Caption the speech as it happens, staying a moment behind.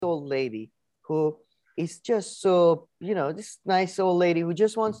lady who is just so, this nice old lady who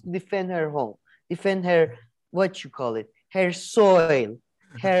just wants to defend her home, defend her, what you call it, her soil,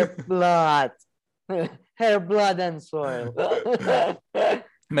 her blood, her blood and soil.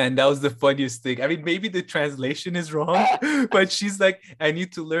 Man, that was the funniest thing. I mean, maybe the translation is wrong, but she's like, I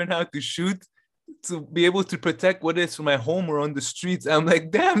need to learn how to shoot to be able to protect what is from my home or on the streets. I'm like,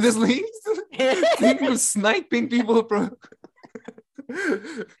 damn, this lady's thinking of sniping people from.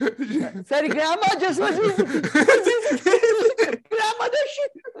 Sorry, grandma just was grandmother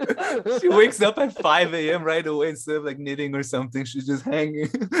shit. She wakes up at 5 a.m. right away instead of like knitting or something. She's just hanging.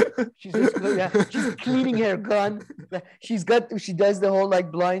 She's cleaning her gun. She does the whole like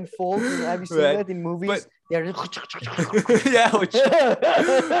blindfold. Have you seen that in movies? But, yeah,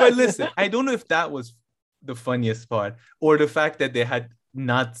 but listen, I don't know if that was the funniest part or the fact that they had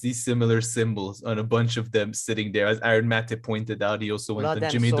Nazi similar symbols on a bunch of them sitting there, as Aaron Matte pointed out. He also went to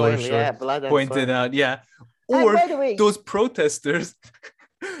Jimmy Dore show, pointed out, or way, those protesters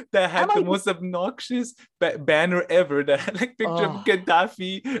that had the most obnoxious banner ever that had like picture of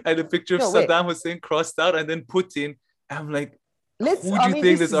Gaddafi and a picture of Saddam Hussein crossed out and then Putin. I'm like, who do you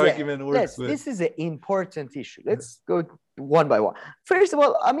think this argument works with? This is an important issue. Let's go one by one. First of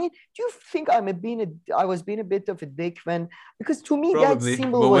all, I mean, do you think I was being a bit of a dick when, because to me Probably,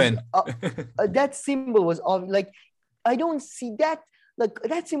 that symbol was like, I don't see that, like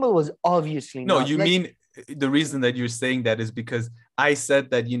that symbol was obviously no, not. You mean the reason that you're saying that is because I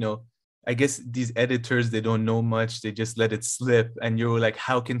said that, I guess these editors, they don't know much. They just let it slip. And you're like,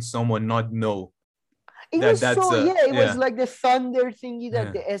 how can someone not know? It was like the thunder thingy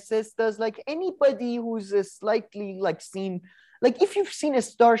that the SS does. Like anybody who's slightly like seen, like if you've seen a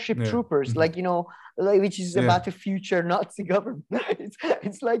Starship Troopers, like, which is about the future Nazi government.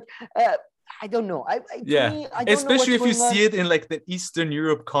 it's like, I don't know. I don't Especially know if you see it in like the Eastern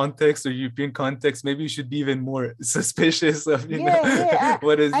Europe context or European context, maybe you should be even more suspicious of,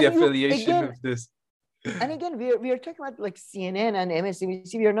 what is the affiliation of this. And again, we are talking about like CNN and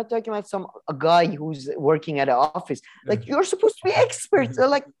MSNBC. We are not talking about a guy who's working at an office. Like you're supposed to be experts.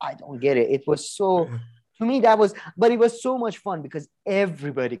 Like, I don't get it. It was so, to me, but it was so much fun because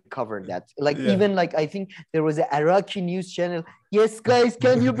everybody covered that. Like even like, I think there was an Iraqi news channel. Yes, guys,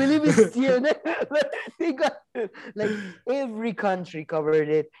 can you believe it? CNN? They got, like every country covered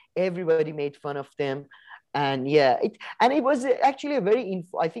it. Everybody made fun of them. And it was actually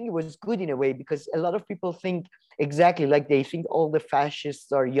I think it was good in a way because a lot of people think exactly like they think all the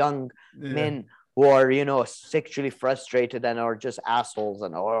fascists are young men who are, sexually frustrated and are just assholes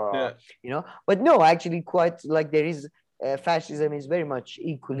and, but no, actually quite like there is fascism is very much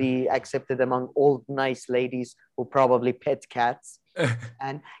equally accepted among old, nice ladies who probably pet cats.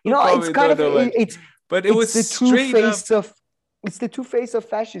 And, it's kind of, it's the two face of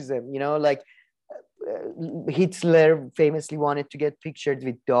fascism, like, Hitler famously wanted to get pictured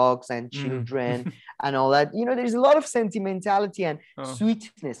with dogs and children and all that. There's a lot of sentimentality and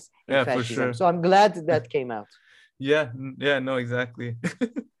sweetness in fascism. For sure. So I'm glad that came out. No, exactly.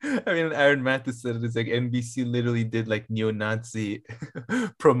 I mean, Aaron Matte said it's like NBC literally did like neo-Nazi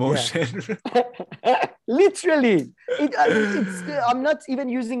promotion. Literally. I'm not even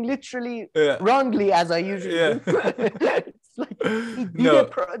using literally wrongly as I usually do. Like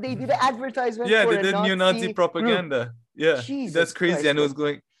they did an advertisement. They did neo-Nazi propaganda. Group. Jesus that's crazy. Christ. And it was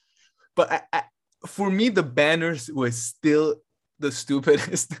going, but for me, the banners was still the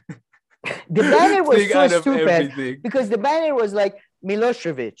stupidest. The banner was so stupid because the banner was like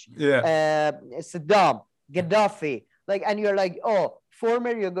Milosevic, Saddam, Gaddafi, like, and you're like, oh,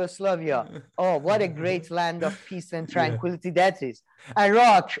 former Yugoslavia. Oh, what a great land of peace and tranquility that is.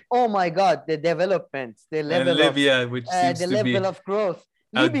 Iraq, oh my God, the development, the level Libya, which seems the to level be of growth.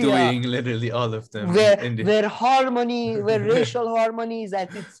 Outdoing literally all of them. Where harmony, where racial harmony is at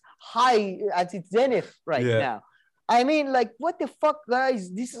its zenith right now. I mean, like, what the fuck, guys?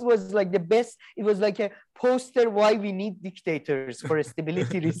 This was like the best. It was like a poster why we need dictators for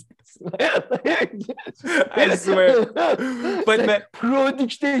stability reasons. I swear. But like man,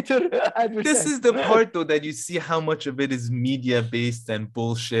 pro-dictator. This is the part, though, that you see how much of it is media-based and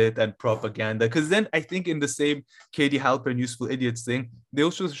bullshit and propaganda. Because then I think in the same Katie Halpern Useful Idiots thing, they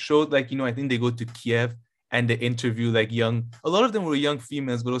also showed, like, I think they go to Kiev and they interview, like, a lot of them were young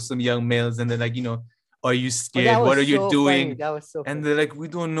females, but also some young males. And then, like, Are you Oh, scared? that What was are you so doing? funny. That was so And funny. they're like, we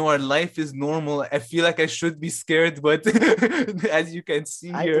don't know. Our life is normal. I feel like I should be scared, but as you can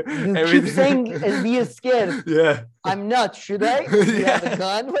see here, You keep everything. saying we are scared. Yeah. I'm not. Should I? Do you have a Yeah.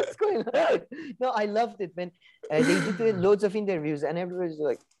 gun? What's going on? No, I loved it when they did loads of interviews and everybody's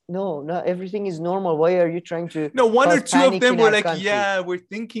like, no, no, everything is normal. Why are you trying to No, one or cause two of panic them in were our like, country? yeah, we're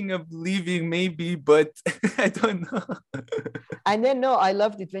thinking of leaving maybe, but I don't know. And then, no, I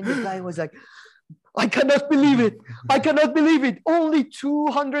loved it when the guy was like, I cannot believe it. I cannot believe it. Only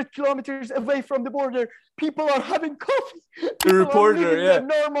 200 kilometers away from the border, people are having coffee. The People are reporter, living yeah. their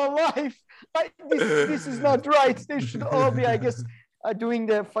normal life. This is not right. They should all be, I guess, doing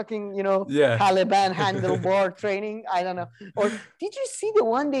the fucking, Yeah. Taliban handlebar training. I don't know. Or did you see the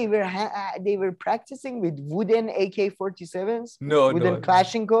one they were practicing with wooden AK-47s? No, Wooden no.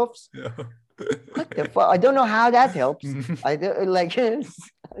 Kalashnikovs? Yeah. What the fuck? I don't know how that helps. I don't like.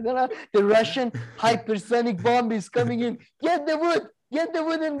 I don't know. The Russian hypersonic bomb is coming in. Get the wood. Get the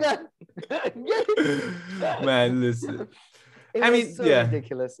wooden gun. Get it. Man, listen. It was so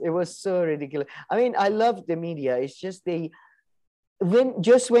ridiculous. It was so ridiculous. I mean, I love the media. It's just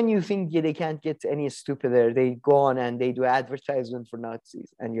when you think they can't get any stupider, they go on and they do advertisement for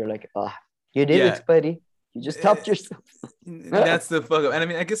Nazis, and you're like, oh, you did it, buddy. You just topped yourself. That's the fuck up. And I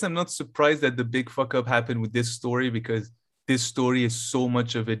mean, I guess I'm not surprised that the big fuck up happened with this story, because this story is so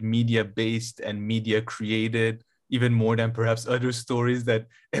much of it media based and media created, even more than perhaps other stories that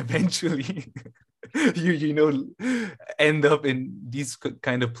eventually you end up in these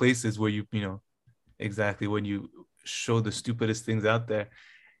kind of places where exactly when you show the stupidest things out there.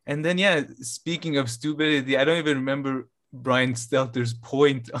 And then, speaking of stupidity, I don't even remember Brian Stelter's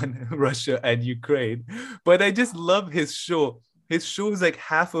point on Russia and Ukraine, but I just love his show. His show is like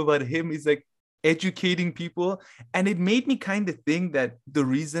half about him. He's like educating people. And it made me kind of think that the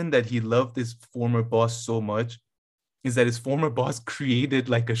reason that he loved his former boss so much is that his former boss created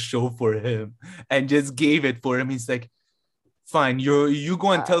like a show for him and just gave it for him. He's like, fine, you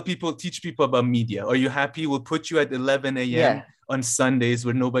go and teach people about media. Are you happy? We'll put you at 11 a.m. on Sundays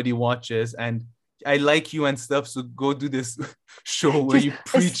where nobody watches, and I like you and stuff, so go do this show where you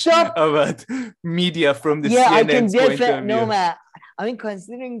preach about media from the CNN's point of view. No, man. I mean,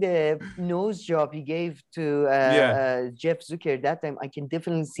 considering the nose job he gave to Jeff Zucker that time, I can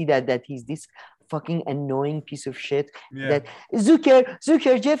definitely see that he's this fucking annoying piece of shit. That Zucker,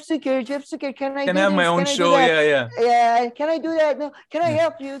 Jeff Zucker, can I have my own show? Yeah. Can I do that? No. Can I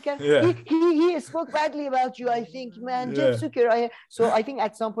help you? He spoke badly about you, I think, man. Jeff Zucker. So I think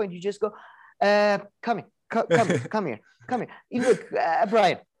at some point you just go, come here. Look,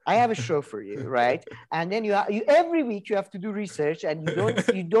 Brian, I have a show for you, right? And then you every week you have to do research, and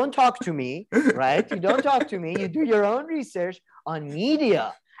you don't talk to me, right? You don't talk to me. You do your own research on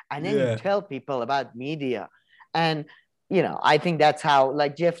media, and then you tell people about media. And I think that's how,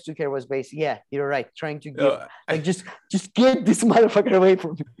 like, Jeff Zucker was basically, you're right, trying to give, just get this motherfucker away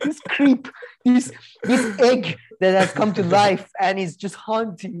from me. This creep, this egg that has come to life and is just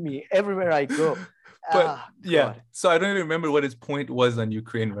haunting me everywhere I go. But so I don't even remember what his point was on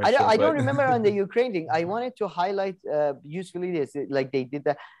Ukraine. Russia, I don't remember on the Ukraine thing. I wanted to highlight usefully this, like they did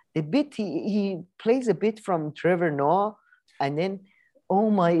that. The bit he plays a bit from Trevor Noah, and then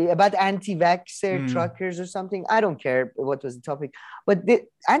about anti-vaxxer truckers or something. I don't care what was the topic, but the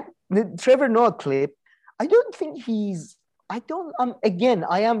Trevor Noah clip, I don't think again,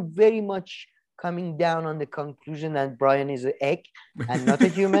 I am very much coming down on the conclusion that Brian is an egg and not a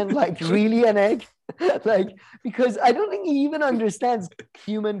human, like really an egg. Like, because I don't think he even understands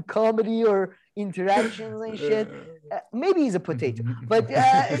human comedy or interactions and shit. Maybe he's a potato, but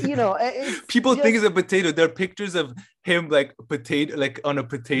people think he's a potato. There are pictures of him like potato, like on a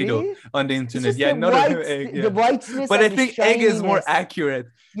potato on the internet. Not an egg. The whiteness, but I think egg is more accurate.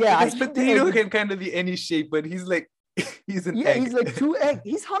 Yeah, because potato can kind of be any shape, but he's like he's an egg. He's like two eggs.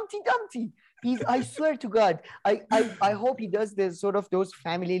 He's Humpty Dumpty. I swear to God, I hope he does those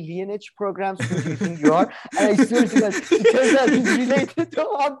family lineage programs. Who do you think you are? And I swear to God, it turns out he's related to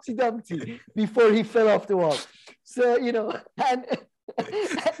Humpty Dumpty before he fell off the wall. So,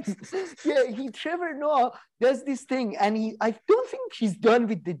 Trevor Noah does this thing, and I don't think he's done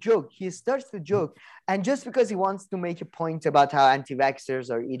with the joke. He starts the joke, and just because he wants to make a point about how anti-vaxxers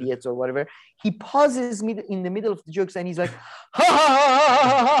are idiots or whatever, he pauses in the middle of the jokes, and he's like, ha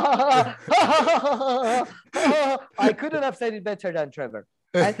ha ha ha ha. I couldn't have said it better than Trevor.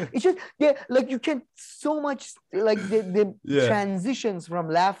 And it's just like you can so much, like the transitions from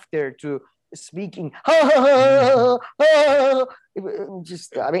laughter to speaking.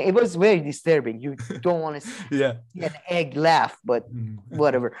 Just, I mean, it was very disturbing. You don't want to see an egg laugh, but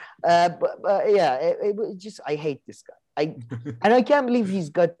whatever. But yeah, it was just, I hate this guy. And I can't believe he's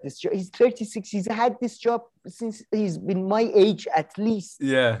got this job. He's 36. He's had this job since he's been my age at least.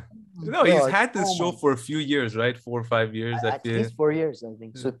 Yeah. No, he's had this show for a few years, right? 4 or 5 years. At least 4 years, I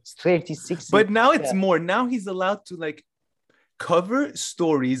think. So it's 36. But now it's more. Now he's allowed to like cover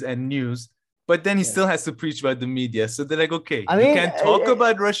stories and news, but then he still has to preach about the media. So they're like, okay, you can't talk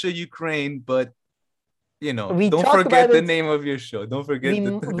about Russia, Ukraine, but you know, don't forget the name of your show. Don't forget.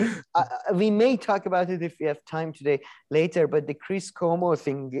 We may talk about it if we have time today later, but the Chris Cuomo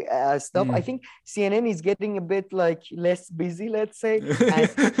thing stuff, I think CNN is getting a bit like less busy, let's say. And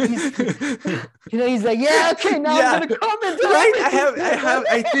he's like, yeah, okay, now I'm gonna comment. Right?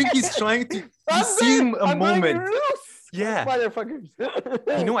 I think he's trying to. He's seeing a moment. Yeah, motherfuckers.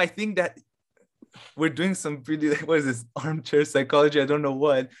 I think that we're doing some pretty, what is this, armchair psychology? I don't know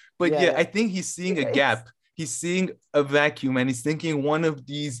what, but I think he's seeing a gap. He's seeing a vacuum, and he's thinking one of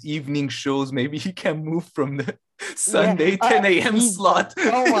these evening shows, maybe he can move from the Sunday 10 a.m. slot.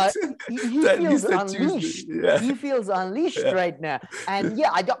 Oh my, he feels unleashed. He feels unleashed right now. And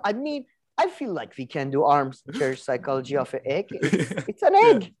I feel like we can do armchair psychology of an egg. It's an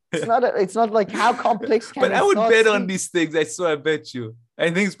egg. It's not like how complex can it be. But I would bet on these things. I bet you. I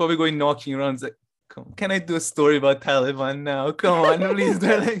think it's probably going knocking around. It's like, can I do a story about Taliban now? Come on, please.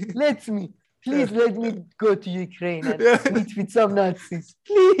 Please let me go to Ukraine and meet with some Nazis.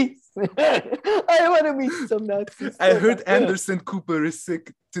 Please. I want to meet some Nazis. I heard Anderson Cooper is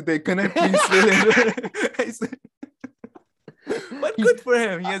sick today. Can I please fill in? But good for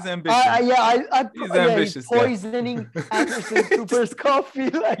him. He has ambition. He's ambitious. Poisoning Anderson Cooper's coffee.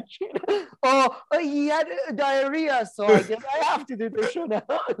 Like, he had diarrhea, so I guess I have to do the show now.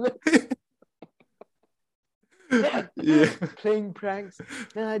 Playing pranks.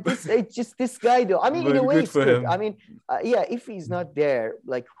 It's just this guy, though. I mean, in a way, it's good. I mean, if he's not there,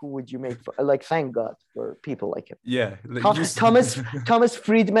 like, who would you make? Like, thank God for people like him. Yeah, Thomas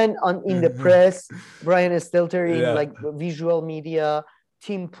Friedman in the press, Brian Stelter in like visual media,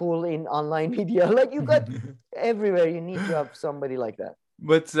 Tim Pool in online media. Like, you got everywhere. You need to have somebody like that.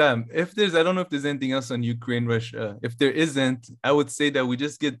 But Sam, I don't know if there's anything else on Ukraine, Russia. If there isn't, I would say that we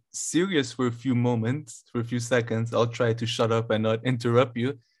just get serious for a few moments, for a few seconds. I'll try to shut up and not interrupt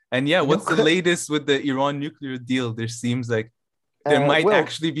you. And what's the latest with the Iran nuclear deal? There seems like there might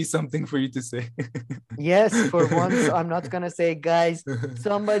actually be something for you to say. Yes, for once, I'm not going to say, guys,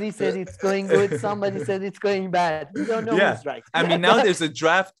 somebody says it's going good. Somebody says it's going bad. We don't know who's right. I mean, now there's a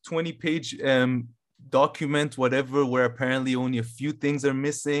draft 20-page document, whatever, where apparently only a few things are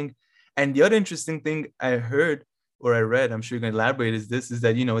missing. And the other interesting thing I heard or I read, I'm sure you're going to elaborate, is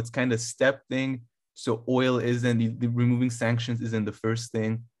that, it's kind of step thing. So oil isn't, the removing sanctions isn't the first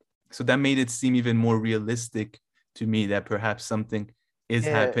thing. So that made it seem even more realistic to me that perhaps something is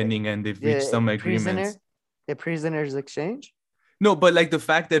happening and they've reached some agreements. The prisoners exchange? No, but like the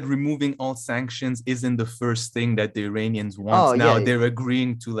fact that removing all sanctions isn't the first thing that the Iranians want. They're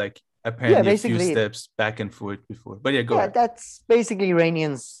agreeing to like apparently a few steps back and forth before. But go ahead. That's basically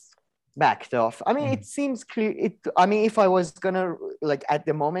Iranians backed off. I mean, it seems clear. If I was gonna, like, at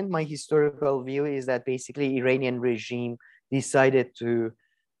the moment, my historical view is that basically Iranian regime decided to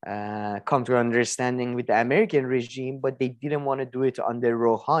come to an understanding with the American regime, but they didn't want to do it under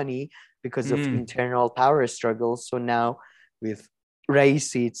Rouhani because of internal power struggles. So now with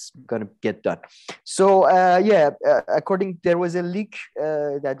Raisi, it's gonna get done. So there was a leak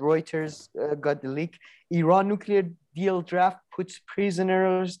that Reuters got the leak. Iran nuclear deal draft puts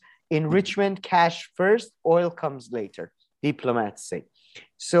prisoners enrichment cash first, oil comes later, diplomats say.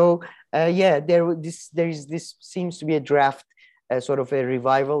 So this seems to be a draft, sort of a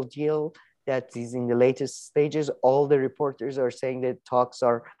revival deal that is in the latest stages. All the reporters are saying that talks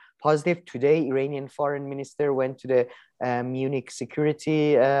are positive. Today, Iranian foreign minister went to the Munich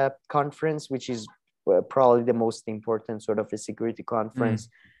security conference, which is probably the most important sort of a security conference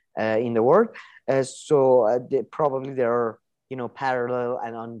in the world. Probably there are, parallel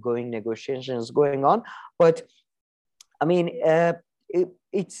and ongoing negotiations going on. But I mean,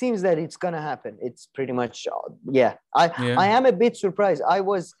 it seems that it's going to happen. It's pretty much, I am a bit surprised. I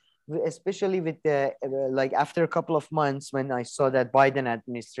was, especially with the, after a couple of months when I saw that Biden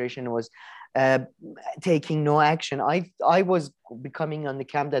administration was taking no action, I was becoming on the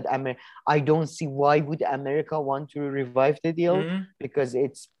camp that I don't see why would America want to revive the deal, because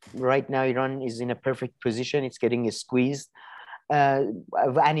it's right now Iran is in a perfect position. It's getting squeezed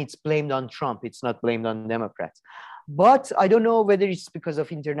and it's blamed on Trump. It's not blamed on Democrats. But I don't know whether it's because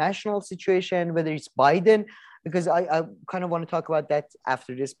of international situation, whether it's Biden, because I kind of want to talk about that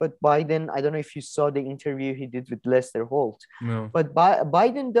after this. But Biden, I don't know if you saw the interview he did with Lester Holt, No. but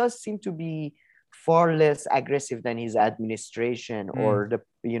Biden does seem to be far less aggressive than his administration or the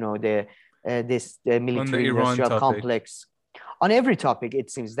the military Iran industrial topic. complex on every topic. It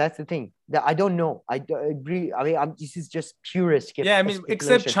seems that's the thing that I don't know. I don't agree. I mean, this is just pure Yeah, I mean,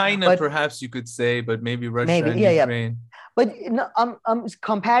 except speculation. China, But perhaps you could say, but maybe Russia maybe, and yeah, yeah. Ukraine. But no, I'm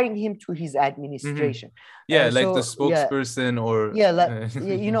comparing him to his administration. Yeah, like the So yeah, spokesperson or yeah, like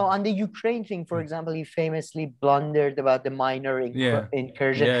on the Ukraine thing, for example, he famously blundered about the minor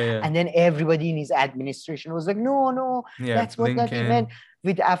incursion, yeah. and then everybody in his administration was like, no, Yeah, that's what that he Blinken. meant.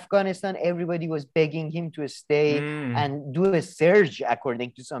 With Afghanistan, everybody was begging him to stay and do a surge, according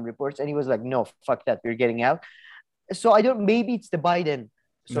to some reports, and he was like, no, fuck that, we're getting out. So I don't. Maybe it's the Biden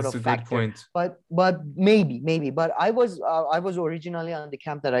sort That's of a factor, good point. but maybe. But I was originally on the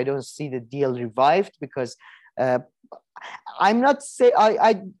camp that I don't see the deal revived because I'm not say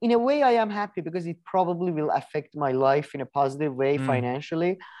I in a way I am happy because it probably will affect my life in a positive way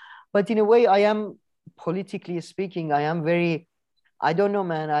financially, but in a way I am, politically speaking, I am very, I don't know,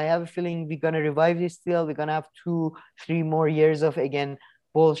 man. I have a feeling we're gonna revive this deal. We're gonna have 2-3 more years of, again,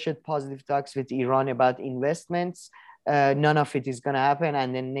 bullshit positive talks with Iran about investments. None of it is gonna happen,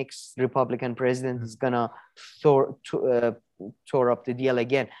 and then next Republican president is gonna tore up the deal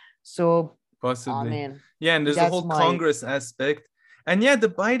again. So possibly, I mean, yeah, and there's a whole Congress aspect. And yeah, the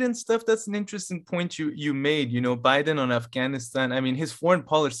Biden stuff, that's an interesting point you made. Biden on Afghanistan, I mean, his foreign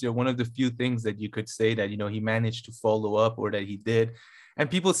policy are one of the few things that you could say that, he managed to follow up, or that he did. And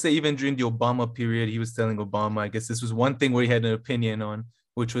people say even during the Obama period, he was telling Obama, I guess this was one thing where he had an opinion on,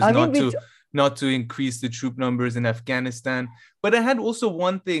 which was not to increase the troop numbers in Afghanistan. But I had also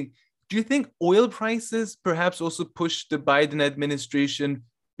one thing. Do you think oil prices perhaps also push the Biden administration,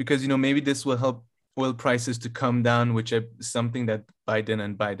 because, maybe this will help oil prices to come down, which is something that Biden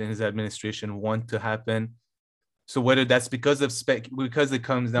and Biden's administration want to happen? So whether that's because it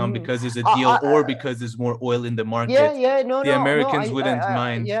comes down because there's a deal, or because there's more oil in the market, the Americans wouldn't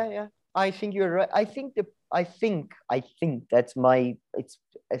mind. Yeah. I think you're right. I think that's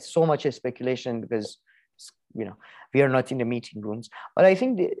it's so much a speculation because we are not in the meeting rooms. But I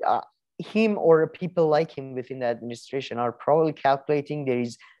think him or people like him within the administration are probably calculating there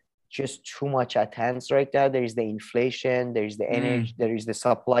is just too much at hand right now. There is the inflation, there is the energy, there is the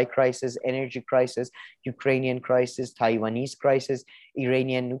supply crisis, energy crisis, Ukrainian crisis, Taiwanese crisis,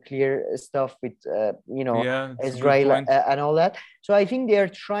 Iranian nuclear stuff with Israel and all that. So I think they are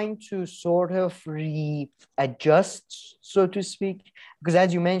trying to sort of readjust, so to speak, because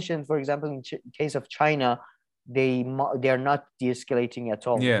as you mentioned, for example, in case of China, they are not de-escalating at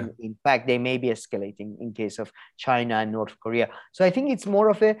all. Yeah. In fact, they may be escalating in case of China and North Korea. So I think it's more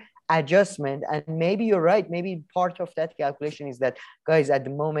of a adjustment, and maybe you're right. Maybe part of that calculation is that, guys, at the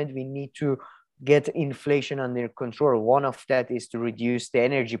moment we need to get inflation under control. One of that is to reduce the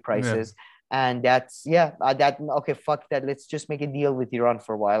energy prices. And that's okay, fuck that, let's just make a deal with Iran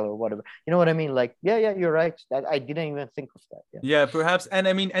for a while or whatever. You know what I mean? Like, yeah, you're right. That I didn't even think of that. Yeah, perhaps. And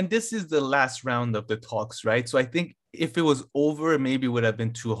I mean, and this is the last round of the talks, right? So I think if it was over, maybe it would have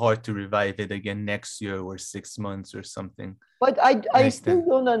been too hard to revive it again next year or 6 months or something. But I still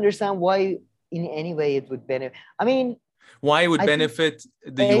don't understand why in any way it would benefit. I mean, why it would benefit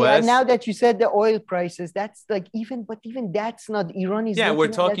the US? Now that you said the oil prices, that's like even that's not Iran is. Yeah,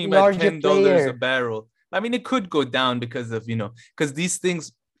 we're talking about $10 a barrel. I mean, it could go down because of because these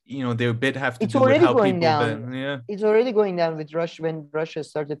things, their bid have to do with how people down. Yeah, it's already going down with Russia when Russia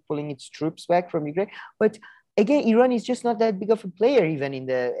started pulling its troops back from Ukraine. But again, Iran is just not that big of a player even in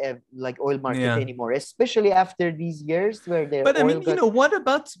the oil market anymore, especially after these years where they're. But I mean, what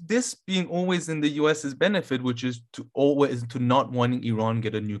about this being always in the US's benefit, which is to not wanting Iran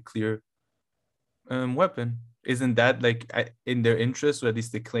get a nuclear weapon? Isn't that in their interest, or at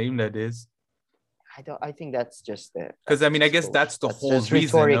least they claim that is? I think that's just because I mean, I guess that's the whole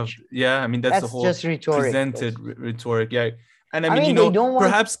reason of I mean, that's the whole just presented rhetoric. Yeah. And I mean,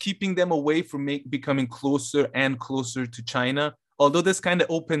 perhaps keeping them away from becoming closer and closer to China, although this kind of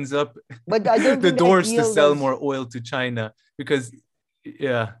opens up the doors to sell more oil to China because,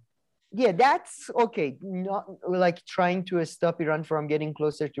 yeah, that's okay. Not like trying to stop Iran from getting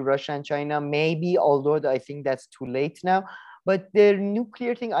closer to Russia and China, maybe, although I think that's too late now. But the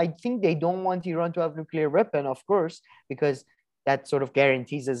nuclear thing, I think they don't want Iran to have nuclear weapon, of course, because that sort of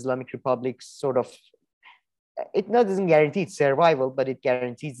guarantees Islamic Republic's sort of. It doesn't guarantee its survival, but it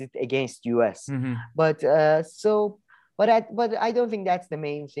guarantees it against US. Mm-hmm. But but I don't think that's the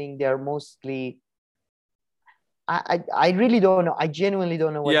main thing. They're mostly, I really don't know. I genuinely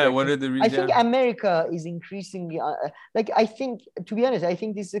don't know what. Yeah, they're what are thinking. the I think America is increasingly like, I think, to be honest, I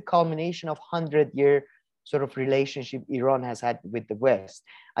think this is a culmination of 100-year sort of relationship Iran has had with the West.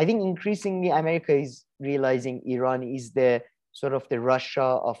 I think increasingly America is realizing Iran is the sort of the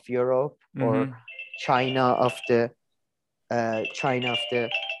Russia of Europe, or China of the China of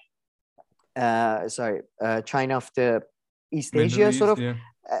the East Middle Asia, East, sort of. yeah.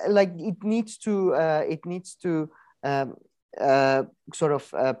 Like it needs to um, sort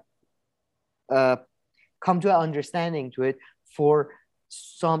of come to an understanding to it for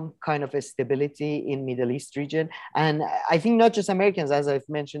some kind of a stability in Middle East region. And I think not just Americans, as I've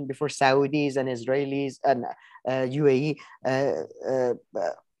mentioned before, Saudis and Israelis and UAE,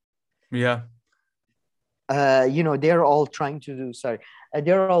 Yeah. they're all trying to do,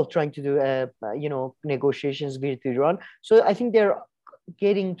 negotiations with Iran. So I think they're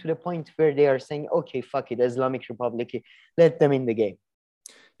getting to the point where they are saying, okay, fuck it, Islamic Republic, let them in the game.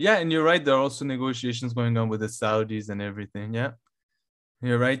 Yeah, and you're right. There are also negotiations going on with the Saudis and everything. Yeah,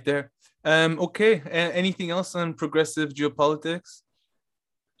 you're right there. Okay. Anything else on progressive geopolitics?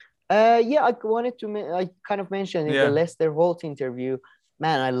 I wanted to. I kind of mentioned in the Lester Holt interview.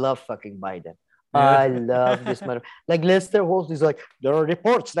 Man, I love fucking Biden. Yeah. I love this matter. Like Lester Holt is like, there are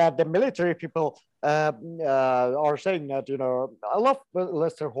reports that the military people are saying that, I love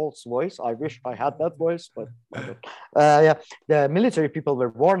Lester Holt's voice. I wish I had that voice, but I don't. The military people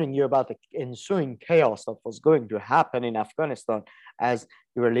were warning you about the ensuing chaos that was going to happen in Afghanistan as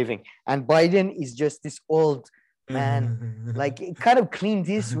you were leaving. And Biden is just this old man, like kind of Clint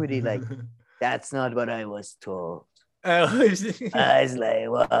Eastwood, like, that's not what I was told. I was like,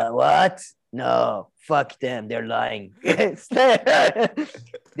 what? No, fuck them. They're lying. You have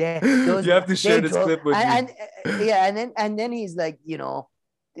to share this clip with me. And then he's like, you know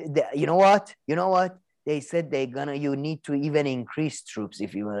what? They said you need to even increase troops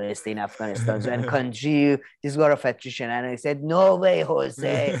if you want to stay in Afghanistan and continue this war of attrition. And I said, no way,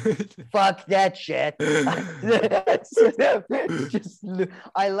 Jose. Fuck that shit.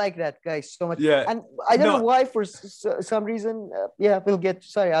 I like that guy so much. Yeah. And I don't know why, for some reason.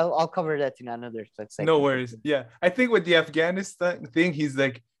 I'll cover that in another segment. No worries. Yeah. I think with the Afghanistan thing, he's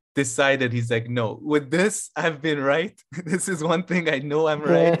like, decided, he's like, no, with this I've been right. This is one thing I know I'm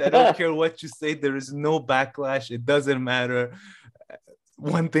right. I don't care what you say. There is no backlash. It doesn't matter.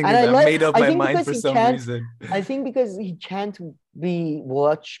 One thing is, I made up my mind for some reason. I think because he can't be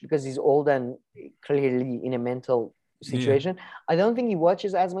watched because he's old and clearly in a mental situation. I don't think he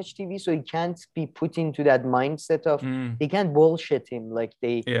watches as much TV, so he can't be put into that mindset of they can't bullshit him, like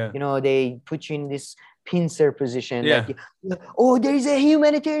they they put you in this pincer position. Like, there is a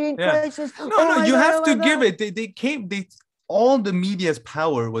humanitarian crisis. No, you have to give it. All the media's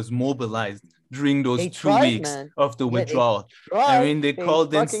power was mobilized during those 2 weeks of the withdrawal. I mean, they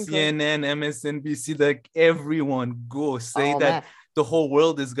called in CNN, MSNBC, like everyone go say that the whole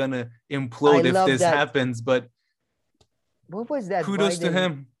world is gonna implode if this happens. But what was that? Kudos to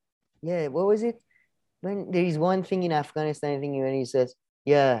him. Yeah, what was it? When there is one thing in Afghanistan, I think when he says,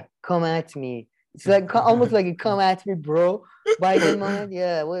 "Yeah, come at me." It's like almost like a "come at me, bro." Biden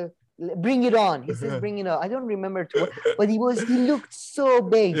moment, bring it on. He says, "Bring it on." I don't remember but he looked so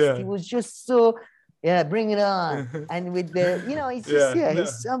based. Yeah. He was just so, bring it on. And with the, it's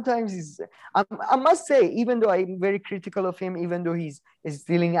just, sometimes I must say, even though I'm very critical of him, even though he's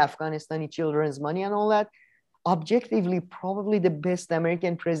stealing Afghanistani children's money and all that, objectively, probably the best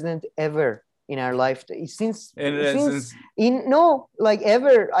American president ever in our life since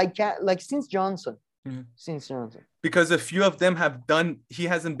Johnson. Since Johnson. Because a few of them he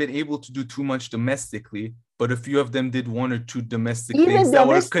hasn't been able to do too much domestically, but a few of them did one or two domestic things that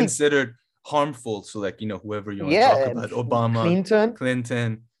were considered harmful. So like, whoever you want to talk about, Obama,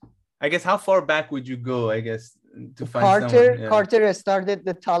 Clinton. I guess, how far back would you go, I guess, to find someone? Carter started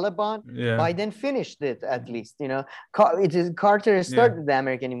the Taliban. Biden finished it, at least. Carter started the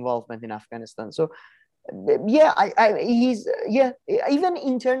American involvement in Afghanistan. So he's even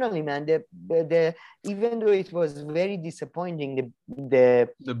internally, man, even though it was very disappointing, the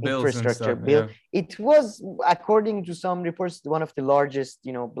infrastructure bill, it was, according to some reports, one of the largest,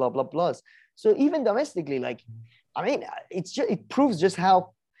 blah blah blahs. So even domestically, like, I mean, it proves just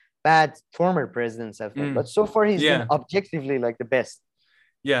how bad former presidents have been, but so far he's been objectively like the best.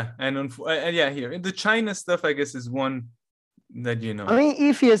 And here the China stuff, I guess, is one that I mean,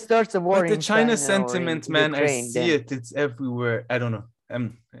 if he starts a war, but the China sentiment, man, Ukraine, I see it. It's everywhere. I don't know.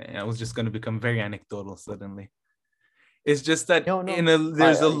 I was just going to become very anecdotal suddenly. It's just that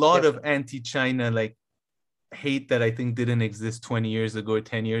there's a lot of anti-China like hate that I think didn't exist 20 years ago or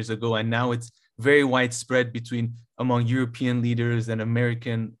 10 years ago, and now it's very widespread among European leaders and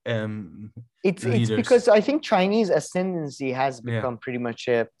American it's leaders. because I think Chinese ascendancy has become pretty much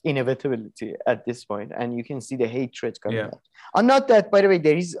a inevitability at this point, and you can see the hatred coming out. And not that, by the way,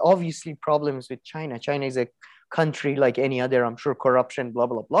 there is obviously problems with China. China is a country like any other, I'm sure, corruption, blah,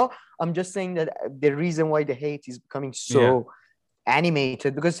 blah, blah. I'm just saying that the reason why the hate is becoming so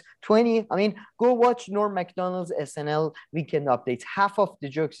animated, because go watch Norm Macdonald's SNL Weekend Updates. Half of the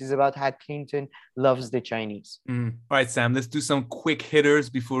jokes is about how Clinton loves the Chinese. All right, Sam, let's do some quick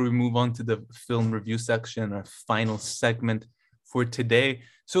hitters before we move on to the film review section, our final segment for today.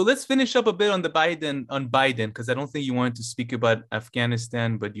 So let's finish up a bit on Biden, because I don't think you wanted to speak about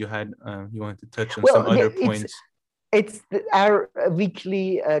Afghanistan, but you wanted to touch on some other points. It's our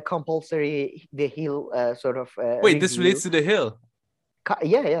weekly compulsory The Hill sort of. Wait, this relates to The Hill?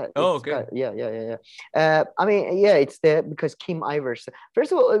 Yeah. Oh, okay. Yeah. It's because Kim Iversen.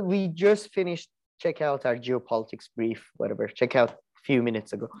 First of all, we just finished. Check out our geopolitics brief, whatever. Check out a few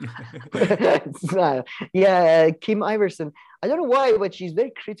minutes ago. Kim Iversen. I don't know why, but she's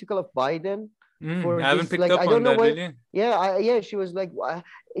very critical of Biden. I haven't picked up on that, really. She was like,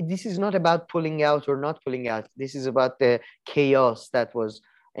 this is not about pulling out or not pulling out. This is about the chaos that was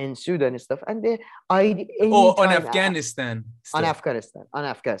ensued and stuff. And on Afghanistan. On Afghanistan.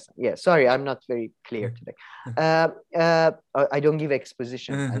 Yeah, sorry, I'm not very clear today. I don't give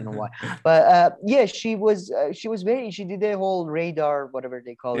exposition. I don't know why. But she did a whole radar, whatever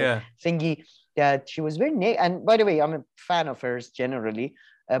they call it, thingy, that she was very and by the way, I'm a fan of hers generally.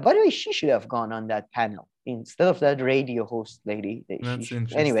 By the way, she should have gone on that panel instead of that radio host lady. That's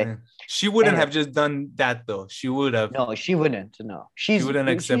interesting. Anyway, she wouldn't have just done that, though. She would have. No, she wouldn't. No, she wouldn't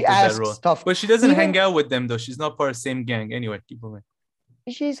accept that role. But she doesn't hang out with them, though. She's not part of the same gang. Anyway, keep going.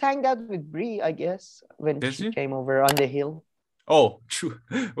 She's hanged out with Brie, I guess, when she came over on The Hill. Oh, true.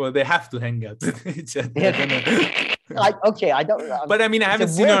 Well, they have to hang out with each other. I don't know. But I haven't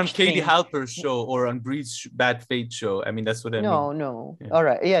seen her on Katie Halper's show or on Bree's Bad Fate show. That's what I mean. No. Yeah. All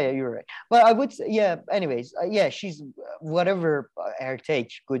right. Yeah, you're right. But I would say, anyways, she's whatever her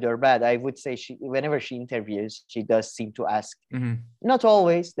take, good or bad, I would say whenever she interviews, she does seem to ask. Not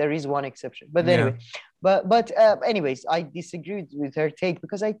always. There is one exception. But anyway, but anyways, I disagree with her take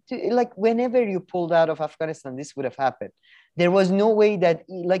because whenever you pulled out of Afghanistan, this would have happened. There was no way that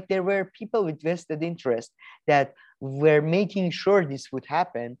there were people with vested interest that were making sure this would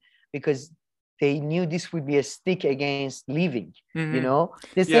happen because they knew this would be a stick against leaving. The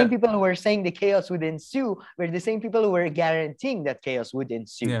same people who were saying the chaos would ensue were the same people who were guaranteeing that chaos would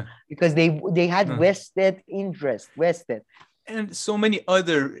ensue because they had vested interest. And so many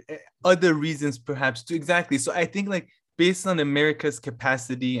other reasons perhaps too. Exactly. So I think based on America's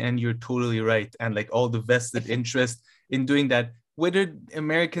capacity, and you're totally right, and all the vested interest in doing that, whether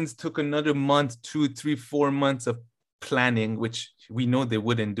Americans took another month, 2, 3, 4 months of planning, which we know they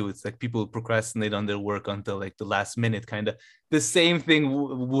wouldn't do. It's people procrastinate on their work until the last minute, kind of. The same thing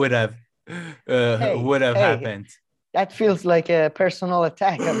would have happened. That feels like a personal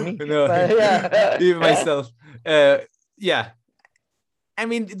attack on me. No, even myself. The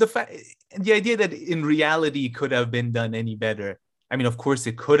idea that in reality it could have been done any better. Of course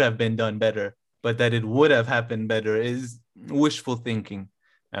it could have been done better, but that it would have happened better is wishful thinking,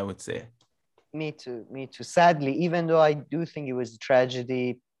 I would say. Me too. Sadly, even though I do think it was a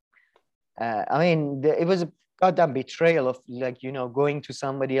tragedy, it was a goddamn betrayal of going to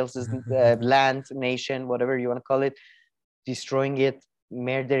somebody else's land, nation, whatever you want to call it, destroying it,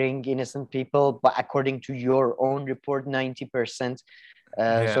 murdering innocent people, but according to your own report, 90%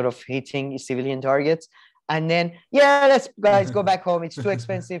 sort of hitting civilian targets. And then, let's guys go back home. It's too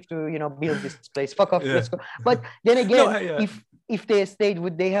expensive to, build this place. Fuck off. Let's go. But then again, if they stayed,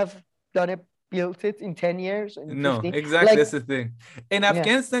 would they have built it in 10 years? No, exactly. That's the thing. In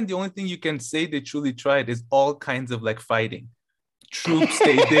Afghanistan, the only thing you can say they truly tried is all kinds of fighting. Troops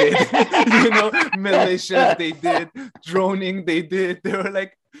they did, militias they did, droning they did. They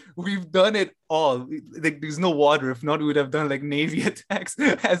were we've done it all. There's no water. If not, we would have done Navy attacks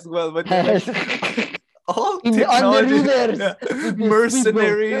as well. But all technology,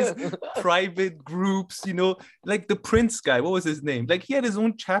 mercenaries, private groups, the Prince guy, what was his name? He had his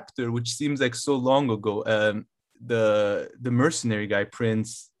own chapter, which seems so long ago. The mercenary guy,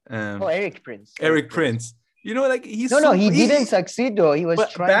 Prince. Eric Prince. Eric Prince. He's he didn't succeed though. He was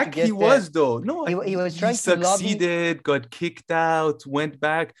trying to get he was though. No, he was trying to succeeded, got kicked out, went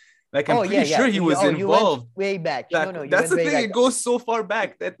back. I'm pretty sure he was involved. Way back. That's the thing. It goes so far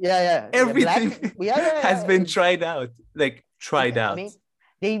back that everything has been tried out. Tried out.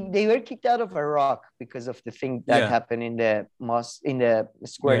 they were kicked out of Iraq because of the thing that happened in the mosque, in the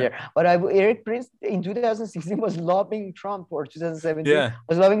square there. But Erik Prince in 2016 was lobbying Trump, or 2017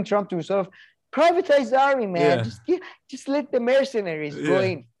 was lobbying Trump to sort of privatize the army, man. Just let the mercenaries go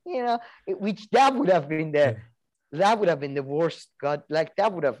in, you know, which that would have been the worst. God, like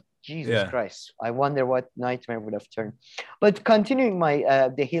that would have, Jesus Christ. I wonder what nightmare would have turned. But continuing my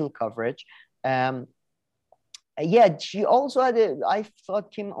the Hill coverage, she also had I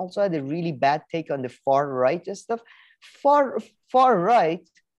thought Kim also had a really bad take on the far right and stuff. Far right,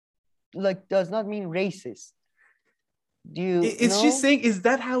 like, does not mean racist. Do you is know? she saying, is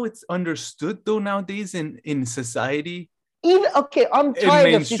that how it's understood though nowadays in society? Even okay, I'm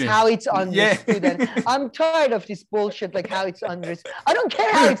tired of this how it's understood, and I'm tired of this bullshit, like how it's understood. I don't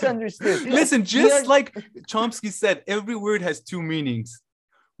care how it's understood. Listen, just like Chomsky said, every word has two meanings.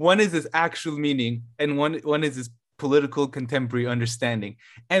 One is its actual meaning, and one is its political contemporary understanding.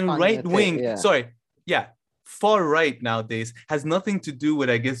 And right wing, far right nowadays has nothing to do with,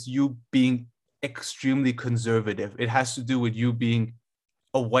 I guess, you being extremely conservative. It has to do with you being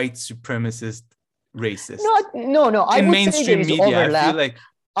a white supremacist racist. No. In mainstream media, overlap. I feel like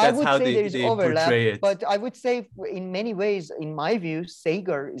that's how they portray it. But I would say, in many ways, in my view,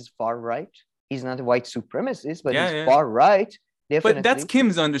 Sagar is far right. He's not a white supremacist, but he's far right. Definitely. But that's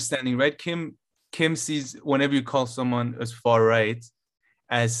Kim's understanding, right? Kim sees whenever you call someone as far right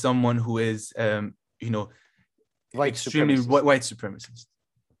as someone who is, extremely white supremacist.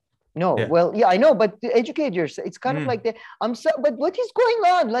 No, I know, but educate yourself. It's kind of like that. But what is going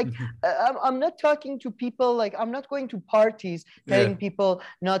on? Like, I'm not talking to people. Like, I'm not going to parties telling people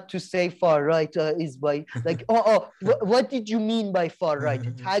not to say far right is by like. What did you mean by far right?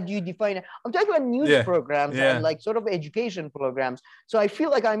 How do you define it? I'm talking about news programs and like sort of education programs. So I feel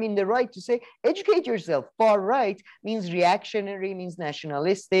like I'm in the right to say, educate yourself. Far right means reactionary, means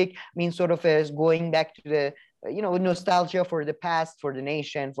nationalistic, means sort of as going back to the, nostalgia for the past, for the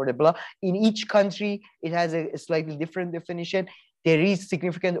nation, for the blah. In each country, it has a slightly different definition. There is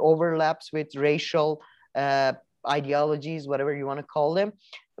significant overlaps with racial ideologies, whatever you want to call them.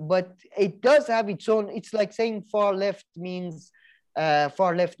 But it does have its own, it's like saying far left means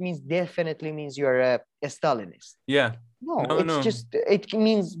definitely means you're a Stalinist. Yeah. No, just, it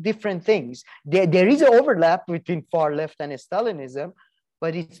means different things. There is an overlap between far left and Stalinism,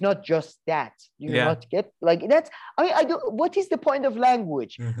 but it's not just that. You not get like that's. I don't. What is the point of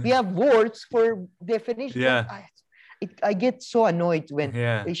language? We have words for definition. Yeah. I get so annoyed when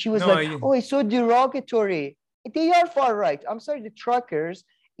she was it's so derogatory. They are far right. I'm sorry, the truckers.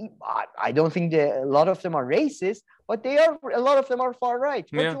 I don't think a lot of them are racist, but a lot of them are far right.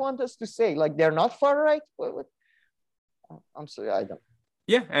 What do you want us to say? Like, they're not far right? What? I'm sorry, I don't.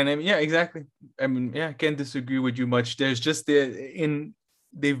 Yeah, and exactly. I mean, I can't disagree with you much. There's just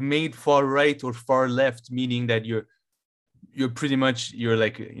they've made far right or far left, meaning that you're pretty much, you're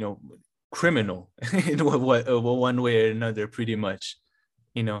like, criminal in one way or another, pretty much,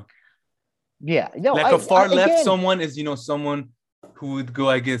 Yeah, no, like a far left someone is, someone who would go,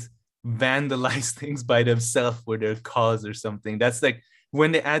 I guess, vandalize things by themselves for their cause or something. That's like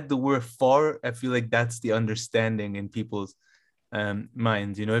when they add the word far, I feel like that's the understanding in people's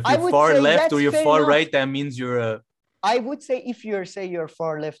minds. If you're far left or you're far right, that means you're I would say if you're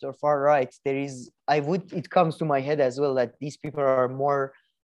far left or far right, it comes to my head as well that these people are more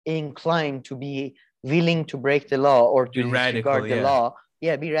inclined to be willing to break the law or to disregard the law.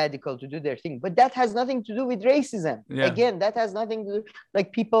 Yeah, be radical to do their thing. But that has nothing to do with racism. Yeah. Again, that has nothing to do,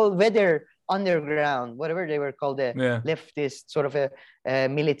 like people, whether underground, whatever they were called, a leftist sort of a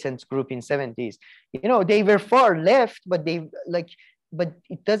militant group in 70s. They were far left, but but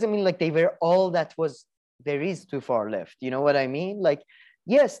it doesn't mean like they were all that was there is to far left. You know what I mean? Like,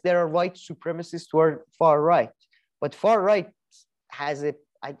 yes, there are white supremacists who are far right, but far right has it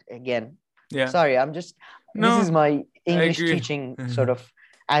again. Yeah. Sorry, this is my English teaching sort of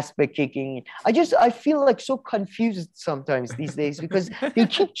aspect kicking in. I feel like so confused sometimes these days because they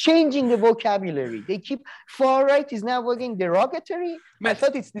keep changing the vocabulary. They keep far right is now working derogatory. I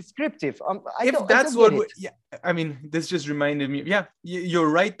thought it's descriptive. I mean, this just reminded me. Yeah, you're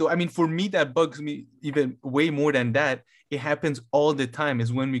right though. I mean, for me, that bugs me even way more than that. It happens all the time.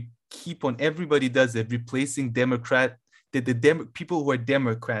 Is when we keep on. Everybody does it, replacing Democrat. The people who are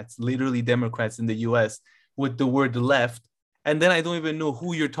Democrats, literally Democrats in the U.S. with the word left. And then I don't even know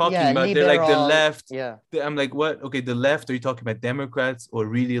who you're talking about. Liberal, they're like the left. Yeah. I'm like, what? Okay, the left. Are you talking about Democrats or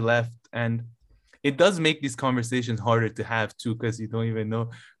really left? And it does make these conversations harder to have too, because you don't even know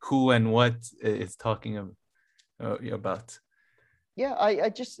who and what it's talking about. Yeah, I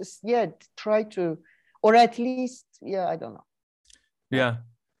just try to, or at least, I don't know. Yeah.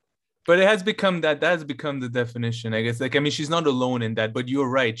 But it has become that has become the definition, I guess. Like, I mean, she's not alone in that, but you're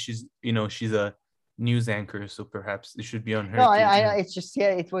right. She's a news anchor, so perhaps it should be on her. No, I it's just, yeah,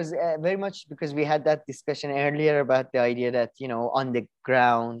 it was very much because we had that discussion earlier about the idea that, on the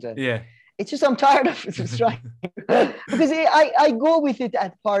ground. And yeah. It's just I'm tired of it, right? Because I go with it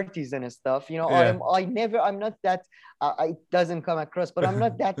at parties and stuff. Yeah. I'm not that. It doesn't come across, but I'm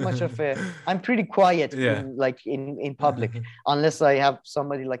not that much of a. I'm pretty quiet, Yeah. in public, unless I have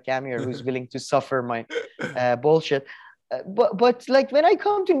somebody like Amir who's willing to suffer my bullshit. But like when I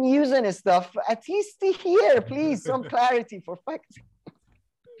come to news and stuff, at least here, please, some clarity for facts.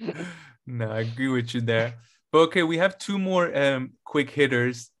 No, I agree with you there. But okay, we have two more quick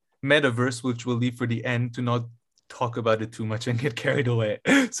hitters. Metaverse, which we'll leave for the end to not talk about it too much and get carried away.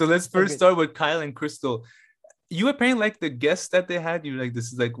 So let's first start with Kyle and Crystal. You apparently like the guest that they had. You like,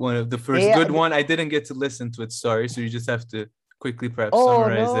 this is like one of the first good one. I didn't get to listen to it. Sorry. So you just have to quickly perhaps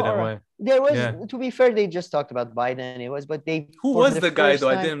summarize it and why. There was, to be fair, they just talked about Biden. Who was the guy though?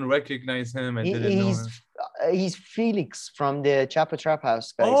 I didn't recognize him. I didn't know him. He's Felix from the Chapo Trap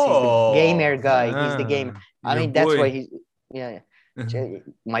House, guys. Oh, he's the gamer guy. He's the game. I mean, that's why he's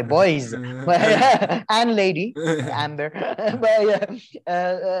my boys and lady Amber. But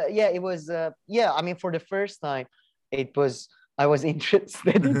it was I mean, for the first time, I was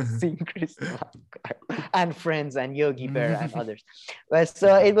interested in seeing Crystal and friends and Yogi Bear and others. But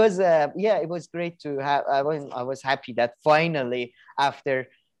so it was it was great to have. I was happy that finally, after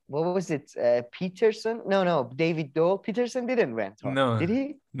what was it, Peterson? No, David Dole. Peterson didn't went. No, did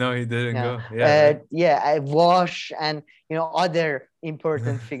he? No, he didn't go. Wash and other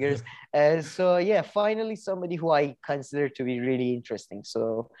important figures. So finally somebody who I consider to be really interesting.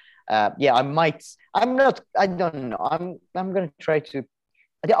 So I don't know. I'm gonna try to.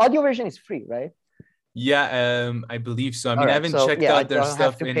 The audio version is free, right? Yeah, I believe so. I mean, I haven't checked out their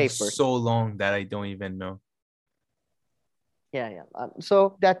stuff in so long that I don't even know.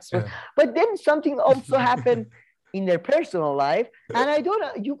 So that's what. But then something also happened in their personal life, and I don't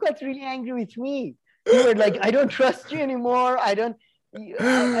know. You got really angry with me. You were like, I don't trust you anymore. I don't.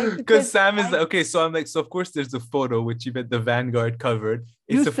 Because Sam is like, okay, so I'm like, so of course there's the photo which even the Vanguard covered.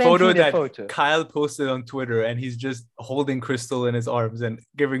 It's a photo that Kyle posted on Twitter, and he's just holding Crystal in his arms and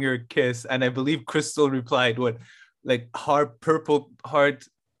giving her a kiss. And I believe Crystal replied, "What, like purple heart,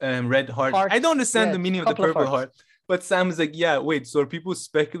 red heart?" I don't understand the meaning of the purple heart. But Sam is like, yeah, wait, so are people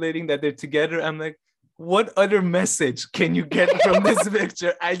speculating that they're together? I'm like, what other message can you get from this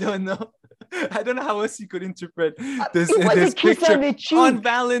picture? I don't know. I don't know how else you could interpret this picture on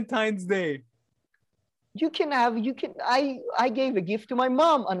Valentine's Day. I gave a gift to my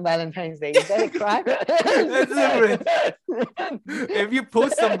mom on Valentine's Day. Is that a crime? That's different. If you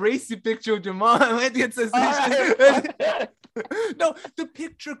post some racy picture of your mom, I might get suspicious. No, the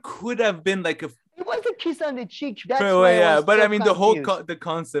picture could have been like it was a kiss on the cheek. That's but I mean, the whole the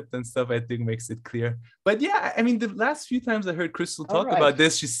concept and stuff, I think, makes it clear. But yeah, I mean, the last few times I heard Crystal talk about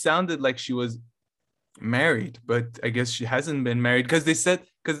this, she sounded like she was married, but I guess she hasn't been married because they said,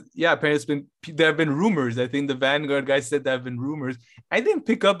 apparently there have been rumors. I think the Vanguard guy said there have been rumors. I didn't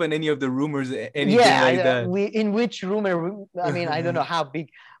pick up on any of the rumors, anything like that. In which rumor? I mean, I don't know how big,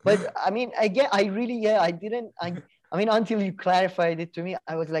 but I mean, I didn't. I mean, until you clarified it to me,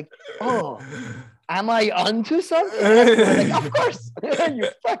 I was like, oh, am I onto something? Like, of course, you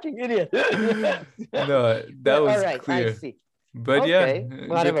fucking idiot. No, that was clear. I see. But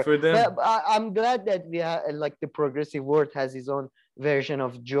whatever. For them. I'm glad that we have, like, the progressive world has his own version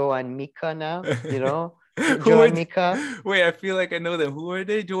of Joe and Mika now, Joe and Mika. Wait, I feel like I know them. Who are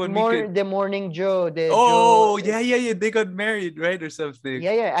they? Joe and Mika? The Morning Joe. Yeah. They got married, right? Or something.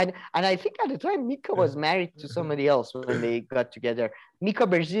 Yeah. And I think at the time Mika was married to somebody else when they got together. Mika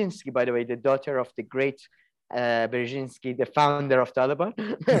Brzezinski, by the way, the daughter of the great Brzezinski, the founder of Taliban.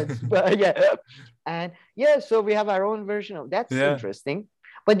 So we have our own version of that's interesting.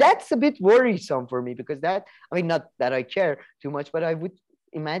 But that's a bit worrisome for me because not that I care too much, but I would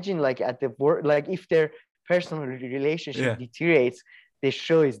imagine, like, at the work, like, if their personal relationship deteriorates, the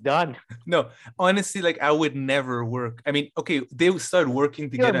show is done. No, honestly, like, I would never work. I mean, okay, they started working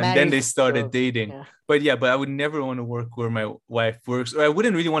together and then they started dating. Yeah. But I would never want to work where my wife works, or I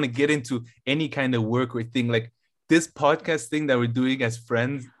wouldn't really want to get into any kind of work or thing. Like, this podcast thing that we're doing as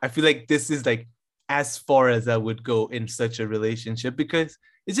friends, I feel like this is like as far as I would go in such a relationship because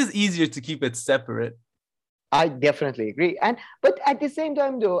it's just easier to keep it separate. I definitely agree. But at the same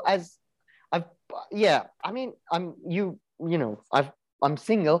time, though, I'm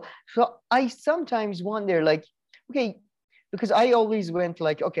single. So I sometimes wonder, like, okay, because I always went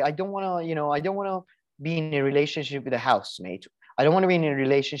like, okay, I don't want to be in a relationship with a housemate. I don't want to be in a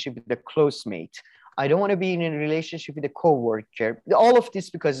relationship with a close mate. I don't want to be in a relationship with a coworker. All of this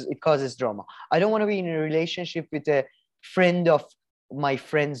because it causes drama. I don't want to be in a relationship with a friend of my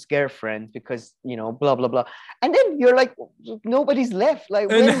friend's girlfriend because, you know, blah, blah, blah. And then you're like, nobody's left. Like,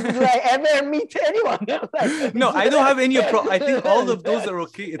 when will I ever meet anyone? Like, no, I don't have any problem. I think all of those are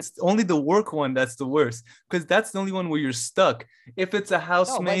okay. It's only the work one that's the worst because that's the only one where you're stuck. If it's a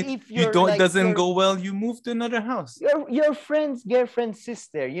housemate, doesn't go well, you move to another house. Your friend's girlfriend's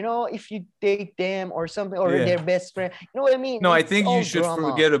sister, you know, if you date them or something, or their best friend, you know what I mean? No, I think you should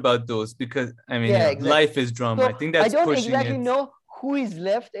forget about those because I mean, exactly. Life is drama. So I think that's pushing exactly know who is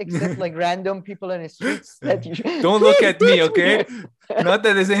left except like random people on the streets that you don't look at me, okay? Not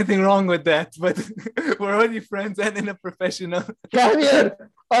that there's anything wrong with that, but we're only friends and in a professional. Come here.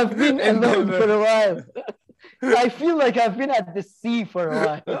 I've been alone for a while. I feel like I've been at the sea for a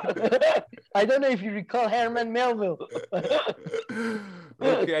while. I don't know if you recall Herman Melville.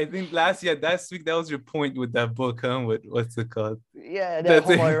 Okay, I think last week that was your point with that book, huh? What's it called? Yeah, the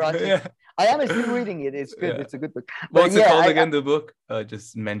homoerotic. Yeah. I am still reading it. It's good. Yeah. It's a good book. But what's it called again, the book?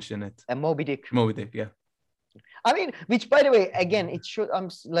 Just mention it. Moby Dick. Moby Dick, yeah. I mean, which, by the way, again, it should. I'm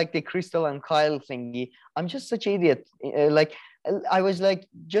like the Crystal and Kyle thingy. I'm just such an idiot. Like, I was like,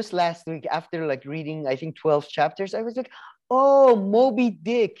 just last week after like reading, I think 12 chapters, I was like, oh, Moby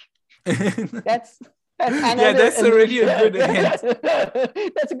Dick. That's already a good hint.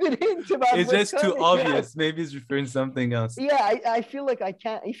 That's a good hint about it's just too obvious. Maybe it's referring to something else. Yeah, I feel like I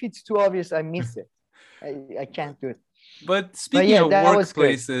can't. If it's too obvious, I miss it. I can't do it. But speaking of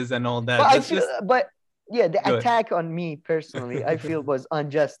workplaces and all that, the attack on me personally, I feel was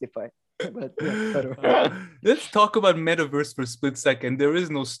unjustified. But, let's talk about metaverse for a split second. There is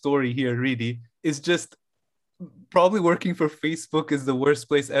no story here, really. It's just probably working for Facebook is the worst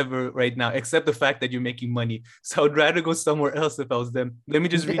place ever right now, except the fact that you're making money. So I'd rather go somewhere else if I was them. Let me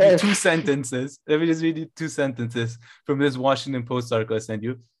just read you two sentences. From this Washington Post article I sent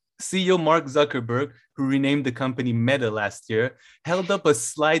you. CEO Mark Zuckerberg, who renamed the company Meta last year, held up a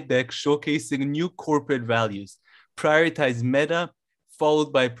slide deck showcasing new corporate values. Prioritize Meta,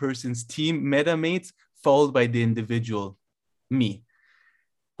 followed by a person's team, MetaMates, followed by the individual, me.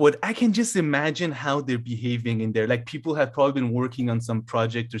 But I can just imagine how they're behaving in there. Like people have probably been working on some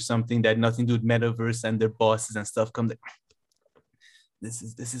project or something that had nothing to do with metaverse, and their bosses and stuff come like, this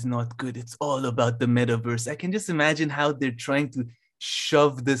is not good. It's all about the metaverse. I can just imagine how they're trying to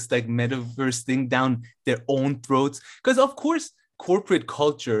shove this like metaverse thing down their own throats. Because of course, corporate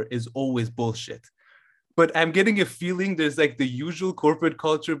culture is always bullshit. But I'm getting a feeling there's like the usual corporate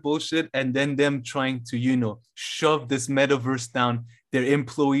culture bullshit and then them trying to, you know, shove this metaverse down their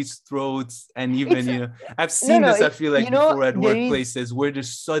employees' throats. And even, I've seen this, I feel like, before at workplaces where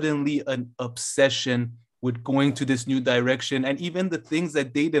there's suddenly an obsession with going to this new direction. And even the things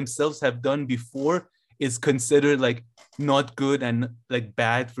that they themselves have done before is considered like not good and like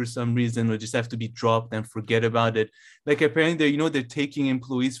bad for some reason, or just have to be dropped and forget about it. Like apparently, they're taking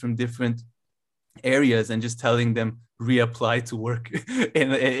employees from different areas and just telling them reapply to work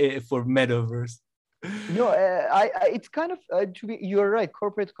for metaverse. It's kind of you're right.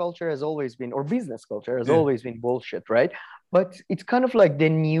 Corporate culture has always been, or business culture has always been bullshit, right? But it's kind of like the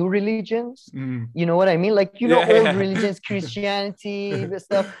new religions. You know what I mean? Like, old religions, Christianity,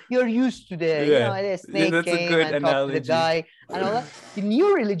 stuff. You're used to the snake came and talked to the guy and all that. The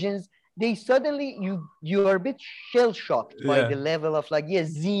new religions, they suddenly you are a bit shell shocked by the level of like,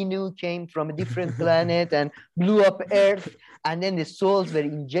 Xenu came from a different planet and blew up Earth, and then the souls were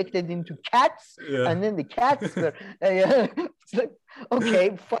injected into cats, and then the cats were it's like,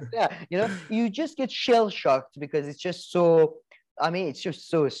 okay, fuck that. You just get shell shocked because it's just so. I mean, it's just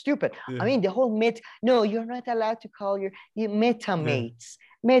so stupid. I mean, the whole no, you're not allowed to call your MetaMates.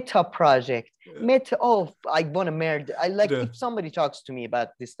 Meta project, Meta. Oh, I want to marry. I like if somebody talks to me about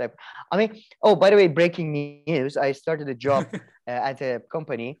this type. I mean, by the way, breaking news. I started a job at a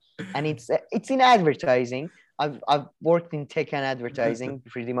company, and it's in advertising. I've worked in tech and advertising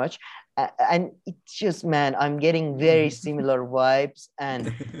pretty much, and it's just, man, I'm getting very similar vibes.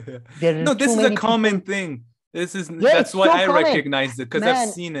 And this is a common thing. That's why I recognize it, because I've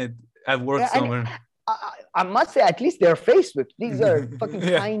seen it. I've worked somewhere. I must say, at least they're Facebook. These are fucking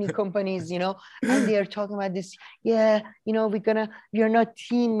tiny companies, and they're talking about this. We're not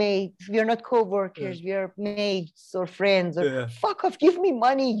teammates, we're not co-workers, we are mates or friends. Fuck off, give me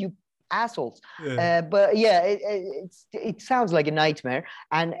money, you assholes. But it sounds like a nightmare.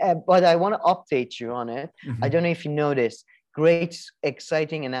 And but I want to update you on it. I don't know if you know this. Great,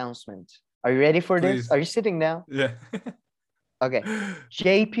 exciting announcement. Are you ready for this? Are you sitting down? Yeah. Okay.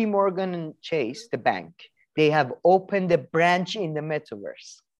 JP Morgan and Chase, the bank, they have opened a branch in the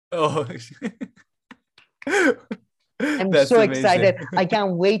metaverse. Oh, I'm that's so amazing. excited. I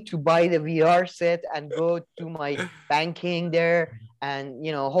can't wait to buy the VR set and go to my banking there. And,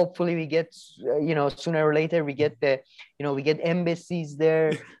 hopefully we get, sooner or later we get we get embassies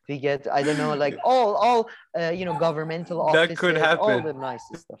there. We get, I don't know, like all governmental offices, That could happen. all the nice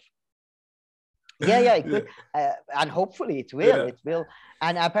stuff. Yeah, it could. And hopefully it will. Yeah. It will.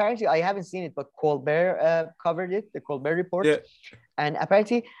 And apparently, I haven't seen it, but Colbert covered it, the Colbert Report. Yeah. And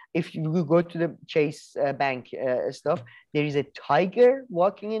apparently, if you go to the Chase Bank stuff, there is a tiger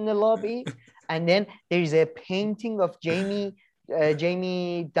walking in the lobby. And then there is a painting of Jamie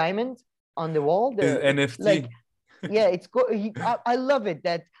Dimon on the wall. His NFT. Yeah, I love it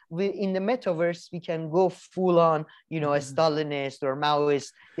that in the metaverse we can go full on, a Stalinist or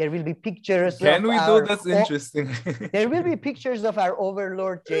Maoist. There will be pictures. Can we do? That's interesting. There will be pictures of our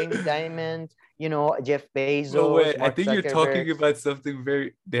overlord Jamie Dimon, Jeff Bezos. No way. I Mark think you're talking Zuckerberg. about something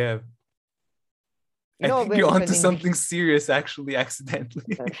very damn. I think when you're onto in- something serious, actually,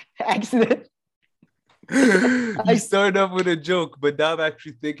 accidentally. Accident. You started off with a joke, but now I'm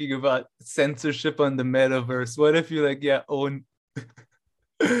actually thinking about censorship on the metaverse. What if you own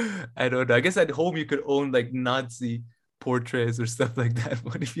I don't know. I guess at home you could own like Nazi portraits or stuff like that.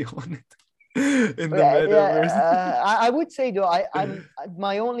 What if you own it in the metaverse? I would say though, I'm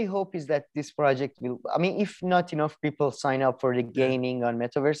my only hope is that this project will. I mean, if not enough people sign up for the gaming on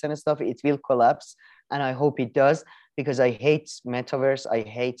metaverse and stuff, it will collapse, and I hope it does. Because I hate metaverse, I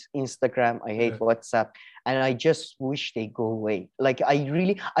hate Instagram, I hate WhatsApp, and I just wish they go away. Like I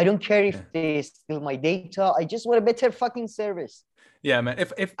don't care if they steal my data. I just want a better fucking service. Yeah, man.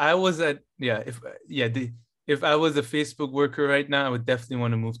 If I was if I was a Facebook worker right now, I would definitely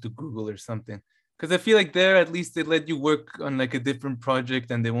want to move to Google or something. Because I feel like there at least they let you work on like a different project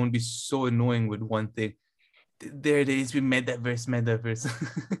and they won't be so annoying with one thing. There needs to be metaverse.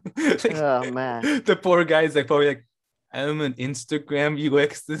 Oh man. The poor guy's like probably like, I'm an Instagram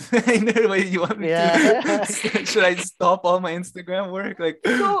UX designer. What you want me to? Should I stop all my Instagram work?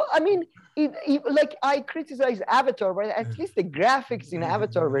 So I mean, like I criticize Avatar, but at least the graphics in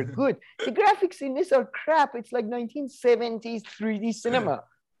Avatar were good. The graphics in this are crap. It's like 1970s 3D cinema.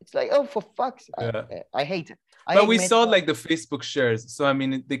 It's like, oh, for fuck's sake, I hate it. But we saw like the Facebook shares, so I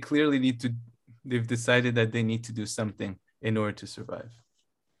mean, they clearly need to. They've decided that they need to do something in order to survive.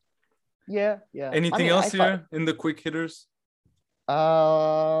 Yeah. Anything else here in the quick hitters?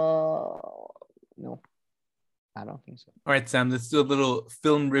 No, I don't think so. All right, Sam, let's do a little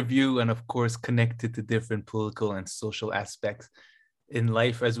film review and of course connected to different political and social aspects in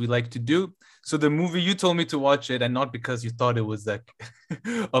life as we like to do. So the movie, you told me to watch it, and not because you thought it was like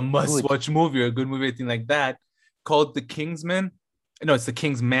a must-watch movie or a good movie or anything like that, called The Kingsman. No, it's The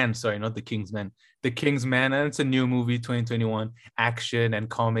King's Man, sorry, not The King's Man. The King's Man, and it's a new movie, 2021, action and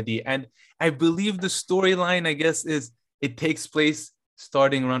comedy. And I believe the storyline, I guess, is it takes place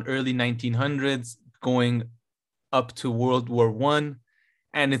starting around early 1900s, going up to World War I.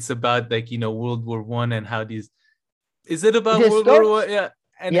 And it's about like, World War I and how these... Is it about World War I? Yeah.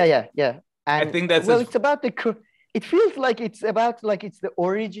 And yeah. And I think that's... it's about it feels like it's about like it's the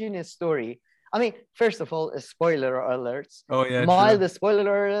origin story. I mean, first of all, spoiler alerts. Oh, yeah. Mild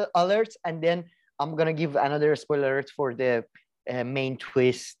spoiler alerts. And then I'm going to give another spoiler alert for the main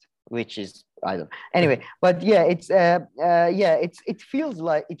twist, which is, I don't know. Anyway, but yeah, it feels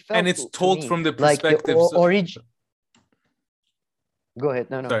like it felt. And it's told from the perspective. Like the origin. Go ahead.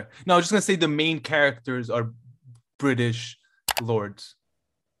 No. Sorry. No, I was just going to say the main characters are British lords.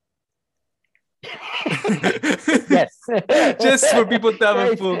 Yes. Just for people to have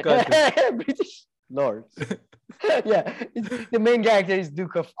a full context. British lords. Yeah, the main character is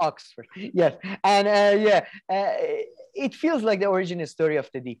Duke of Oxford. Yes, and it feels like the origin story of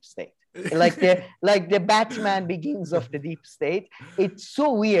the deep state, like the Batman Begins of the deep state. It's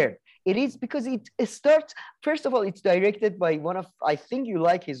so weird. It is because it starts. First of all, it's directed by one of, I think you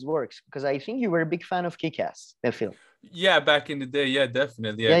like his works because I think you were a big fan of Kick-Ass, the film. Yeah, back in the day, yeah,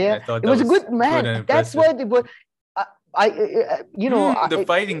 definitely. Yeah. I thought it was a good man. That's what it was. The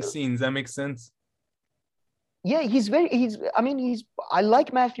fighting scenes, that makes sense. Yeah, I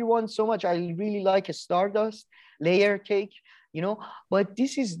like Matthew Vaughn so much. I really like a Stardust, Layer Cake, but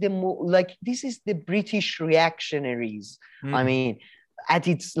this is this is the British reactionaries. I mean, at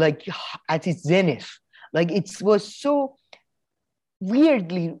its zenith. Like it was so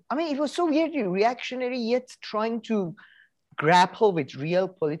weirdly reactionary, yet trying to grapple with real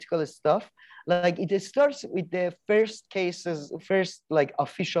political stuff. Like it starts with the first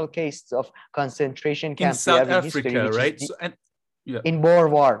official cases of concentration camps in South Africa, right? Yeah. In Boer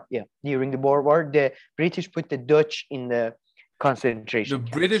War, yeah, during the Boer War, the British put the Dutch in the concentration The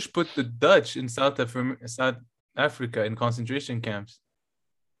camps. British put the Dutch in South Africa in concentration camps.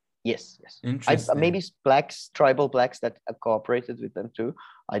 Yes. Interesting. Maybe blacks, tribal blacks that cooperated with them too.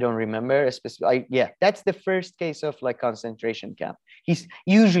 I don't remember a specific. That's the first case of like concentration camp. He's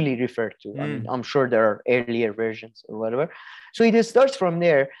usually referred to. I mean, I'm sure there are earlier versions or whatever. So it starts from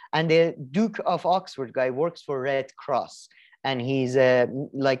there, and the Duke of Oxford guy works for Red Cross, and he's a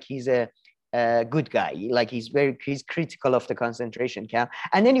good guy. Like he's critical of the concentration camp.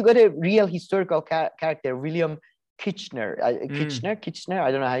 And then you got a real historical character, William Kitchener. Kitchener.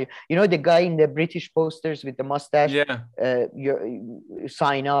 I don't know how you know the guy in the British posters with the mustache. Yeah. You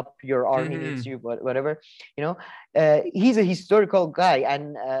sign up. Your army needs you. Whatever. You know, he's a historical guy,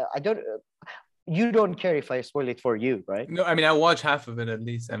 and I don't. You don't care if I spoil it for you, right? No, I mean I watched half of it at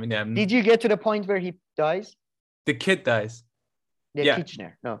least. I mean, did you get to the point where he dies? The kid dies.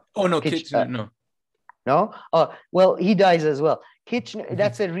 Kitchener. No. Oh no, Kitchener. No. No. Oh well, he dies as well. Kitchener.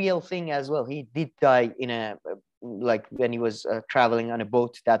 That's a real thing as well. He did die in a. Like when he was traveling on a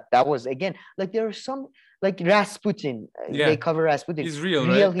boat, that was again like there are some like Rasputin. They cover Rasputin. He's real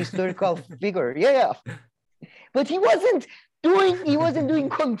right? Historical figure. Yeah. But he wasn't doing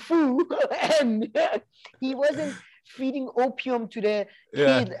kung fu, and he wasn't feeding opium to the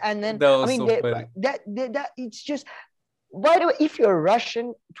kid. And then I mean that it's just. By the way, if you're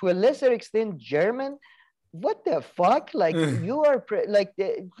Russian, to a lesser extent German, what the fuck? Like you are like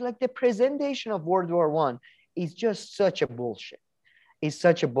the presentation of World War I. Is just such a bullshit. It's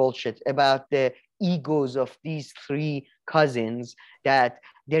such a bullshit about the egos of these three cousins, that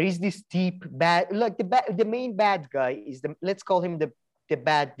there is this deep bad, like the main bad guy is let's call him the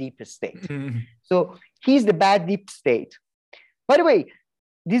bad deep state. So he's the bad deep state. By the way,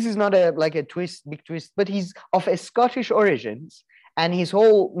 this is not a big twist, but he's of a Scottish origins, and his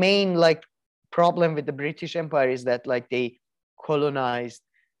whole main like problem with the British Empire is that like they colonized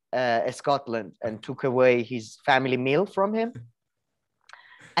Scotland and took away his family meal from him.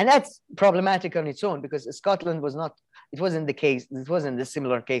 And that's problematic on its own, because Scotland wasn't the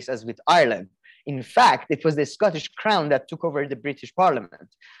similar case as with Ireland. In fact, it was the Scottish crown that took over the British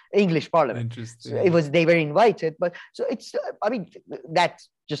Parliament, English Parliament. Interesting. So they were invited, but so it's, I mean, that's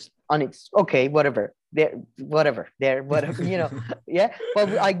just on its, okay, whatever, you know, yeah.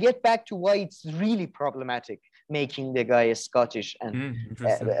 But I get back to why it's really problematic making the guy a Scottish and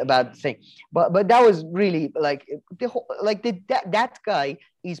about the thing. But that was really like the whole, like that guy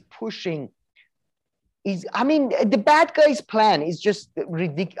is pushing. I mean, the bad guy's plan is just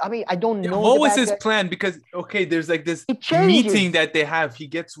ridiculous. I mean, I don't know. What was his plan? Because, okay, there's like this meeting that they have. He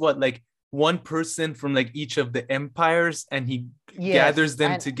gets like one person from like each of the empires, and he gathers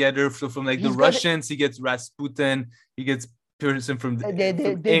them together. So from like the Russians, he gets Rasputin. He gets person from the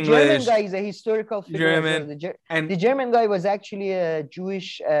English. German guy is a historical figure. The German guy was actually a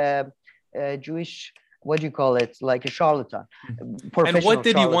Jewish, what do you call it? Like a charlatan. And what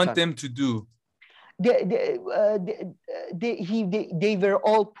did he want them to do? They were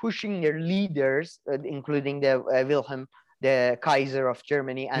all pushing their leaders, including the Wilhelm, the Kaiser of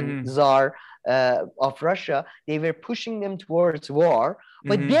Germany, and Tsar of Russia. They were pushing them towards war.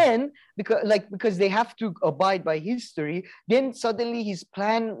 But then, because they have to abide by history, then suddenly his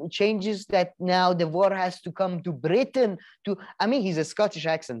plan changes that now the war has to come to Britain. I mean, he's a Scottish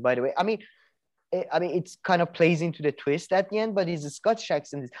accent, by the way. I mean, it's kind of plays into the twist at the end, but it's a Scottish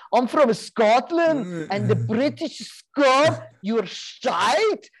accent. I'm from Scotland, and the British Scot, you're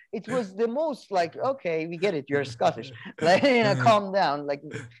shite. It was the most like, okay, we get it. You're Scottish. Like, you know, calm down. Like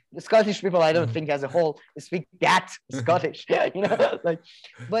the Scottish people, I don't think as a whole speak that Scottish. You know, like,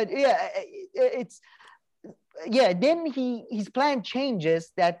 but yeah, Then his plan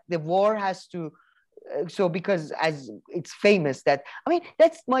changes that the war has to. So because as it's famous that, I mean,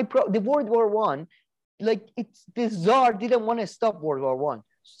 that's the World War I, like it's the Tsar didn't want to stop World War I.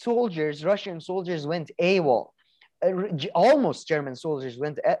 Russian soldiers went AWOL. Almost German soldiers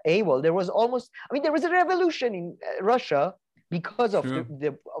went AWOL. There was a revolution in Russia because of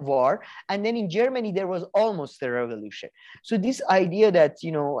the war. And then in Germany, there was almost a revolution. So this idea that,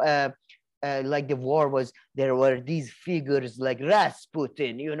 you know, like the war was, there were these figures like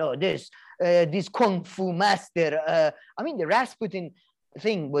Rasputin, you know, this kung fu master. I mean, the Rasputin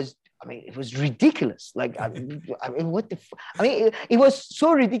thing was, I mean, it was ridiculous. Like, I mean, what the? I mean, it was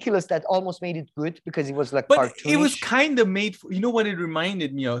so ridiculous that almost made it good because it was like. But cartoonish. It was kind of made for. You know what it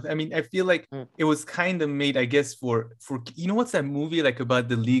reminded me of? I mean, I feel like it was kind of made, I guess, for you know what's that movie like about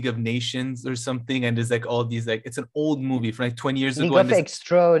the League of Nations or something? And there's like all these like it's an old movie from like 20 years ago. League of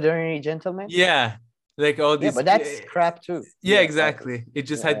Extraordinary Gentlemen. Yeah. Like all Yeah, these. but that's crap too. Yeah, exactly. It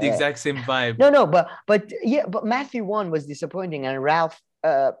just had the exact same vibe. No, but yeah, but Matthew 1 was disappointing, and Ralph,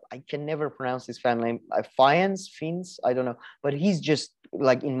 I can never pronounce his family name. Fiennes, I don't know, but he's just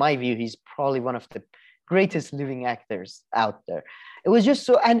like, in my view, he's probably one of the greatest living actors out there. It was just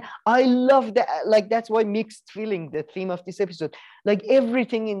so, and I love that. Like, that's why mixed feeling, the theme of this episode. Like,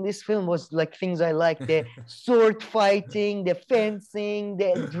 everything in this film was like things I like: the sword fighting, the fencing,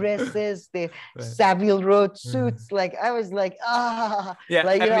 the dresses, the Savile Row suits. Like, I was like, Yeah,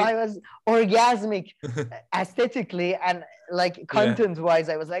 like, I was orgasmic aesthetically, and like content wise,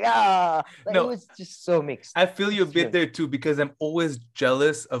 I was like, like, it was just so mixed. I feel you a bit there too, because I'm always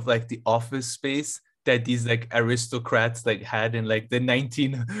jealous of like the office space that these like aristocrats like had in like the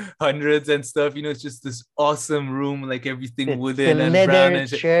 1900s and stuff. You know, it's just this awesome room, like everything wooden and brown and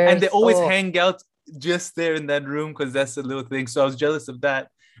shit. And they always hang out just there in that room because that's the little thing. So I was jealous of that.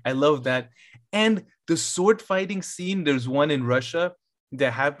 I love that. And the sword fighting scene, there's one in Russia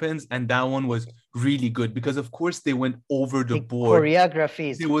that happens, and that one was really good because of course they went over the board.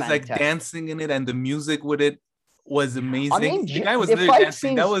 Choreography is there was fantastic. Like dancing in it, and the music with it was amazing. I mean, the guy was literally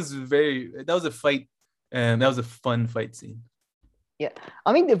dancing. That was a fight, and that was a fun fight scene. Yeah,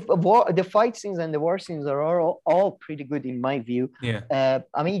 I mean, the fight scenes and the war scenes are all pretty good in my view. Yeah.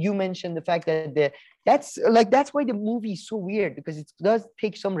 I mean, you mentioned the fact that that's why the movie is so weird, because it does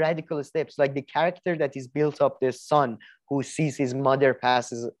take some radical steps. Like the character that is built up, the son who sees his mother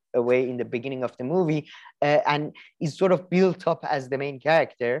passes away in the beginning of the movie, and is sort of built up as the main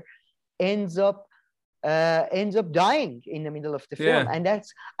character, ends up dying in the middle of the film. And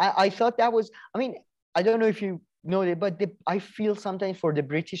that's I thought that was, I mean, I don't know if you know that, but I feel sometimes for the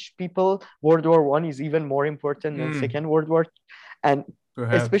British people, World War I is even more important than Second World War, and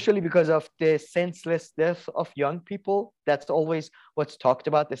perhaps, especially because of the senseless death of young people. That's always what's talked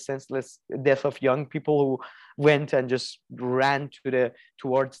about, the senseless death of young people who went and just ran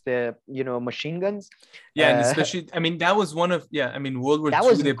towards the machine guns. And especially, I mean, that was one of I mean, World War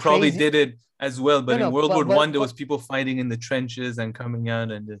II, they probably did it as well, but in World War I, there was people fighting in the trenches and coming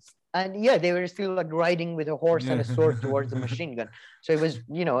out and just. And they were still like riding with a horse and a sword towards the machine gun. So it was,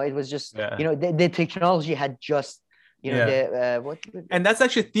 it was just, the technology had just, and that's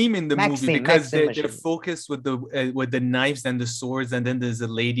actually a theme in the movie, because they're focused with the knives and the swords, and then there's a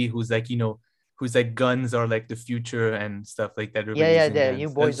lady who's like, who's like, guns are like the future and stuff like that. The you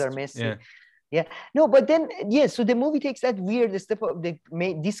boys are missing. No, but then so the movie takes that weird step of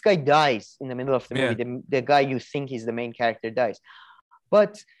this guy dies in the middle of the movie. The guy you think is the main character dies,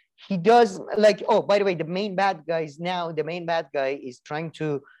 but he does, like, oh, by the way, the main bad guy is trying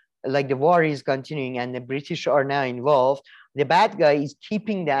to, like, the war is continuing and the British are now involved. The bad guy is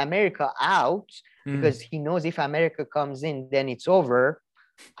keeping the America out because he knows if America comes in, then it's over.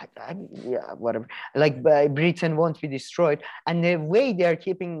 Whatever. Like, Britain won't be destroyed. And the way they're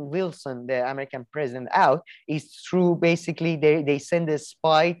keeping Wilson, the American president, out is through, basically, they send a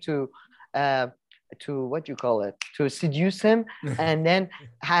spy to what you call it, to seduce him, and then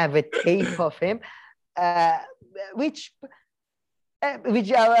have a tape of him, which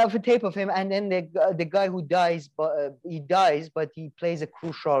have a tape of him, and then the guy who dies, but he dies, but he plays a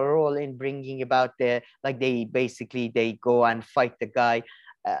crucial role in bringing about they go and fight the guy,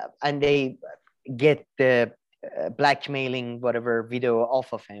 and they get the blackmailing whatever video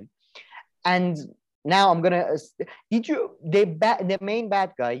off of him. And now I'm gonna. The main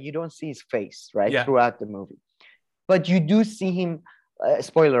bad guy? You don't see his face, right, throughout the movie, but you do see him.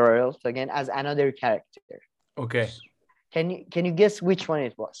 Spoiler alert again, as another character. Okay. Can you guess which one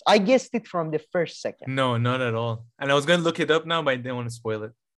it was? I guessed it from the first second. No, not at all. And I was gonna look it up now, but I didn't want to spoil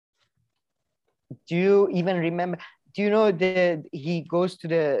it. Do you even remember? Do you know he goes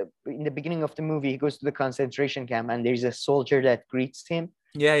in the beginning of the movie, he goes to the concentration camp, and there's a soldier that greets him.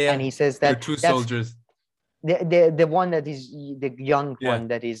 And he says that there are two soldiers. The one that is the young one,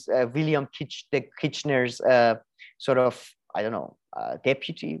 that is William Kitchener's sort of, I don't know,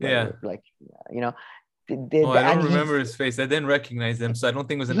 deputy. Like, I don't remember his face. I didn't recognize him, so I don't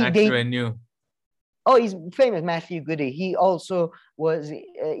think it was an actor I knew. Oh, he's famous, Matthew Goody. He also was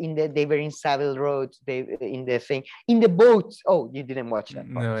they were in Savile Row. In the boat. Oh, you didn't watch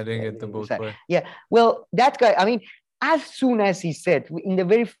that part. No, I didn't get the boat part. Yeah, well, that guy, I mean, as soon as he said in the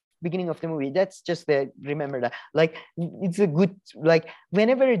very beginning of the movie, that's just remember that. Like, it's a good, like,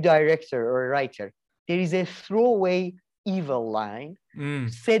 whenever a director or a writer, there is a throwaway evil line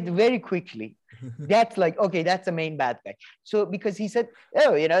said very quickly. That's like, okay, that's the main bad guy. So because he said,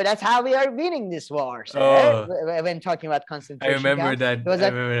 oh, that's how we are winning this war. So, when talking about concentration I remember camps, that. it was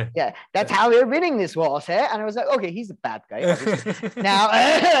like, yeah, that's how we're winning this war. So, and I was like, okay, he's a bad guy, obviously. Now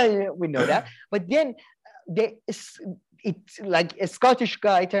we know that. But then it's like a Scottish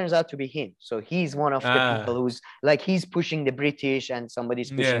guy turns out to be him. So he's one of the people who's like, he's pushing the British and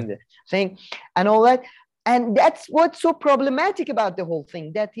somebody's pushing the thing and all that. And that's what's so problematic about the whole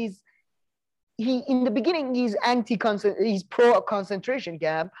thing, that he in the beginning he's he's pro concentration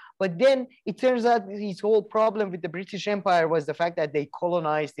camp, but then it turns out his whole problem with the British Empire was the fact that they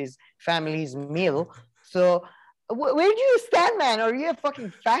colonized his family's meal. So where do you stand, man? Are you a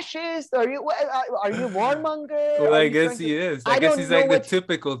fucking fascist? Are you a warmonger? Well, I guess he is. I guess he's like the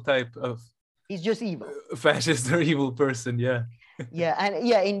typical type of. He's just evil. Fascist or evil person, yeah. Yeah, and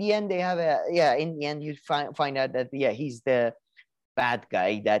in the end they have in the end you find out that he's the bad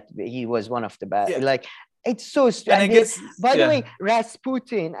guy, that he was one of the bad like it's so strange. And I guess, by the way,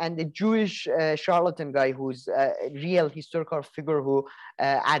 Rasputin and the Jewish charlatan guy who's a real historical figure who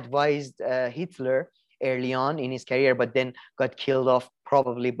advised Hitler early on in his career, but then got killed off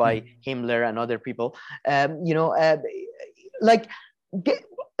probably by Himmler and other people.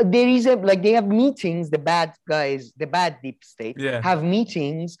 There is they have meetings, the bad guys, the bad deep state have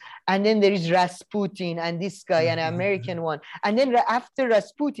meetings, and then there is Rasputin and this guy, an American one, and then after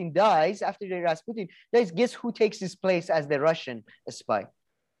Rasputin dies, guess who takes his place as the Russian spy?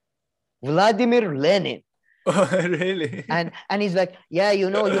 Vladimir Lenin. Oh, really? And he's like, you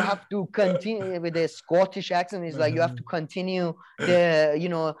have to continue with the Scottish accent. He's like, you have to continue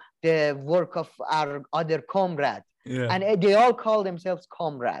the work of our other comrade. Yeah. And they all call themselves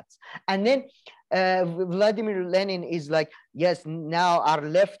comrades. And then Vladimir Lenin is like, yes, now our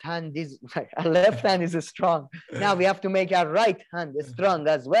left hand is strong. Now we have to make our right hand strong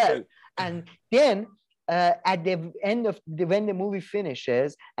as well. And then at the end of when the movie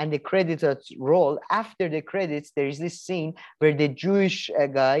finishes and the credits roll, after the credits, there is this scene where the Jewish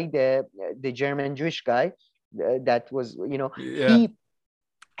guy, the German Jewish guy, that was,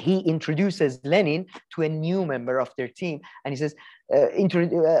 he introduces Lenin to a new member of their team, and he says,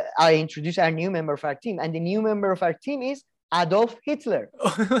 I introduce our new member of our team, and the new member of our team is Adolf Hitler.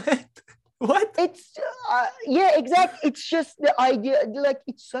 What? It's exactly. It's just the idea, like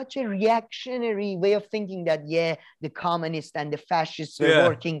it's such a reactionary way of thinking that the communists and the fascists were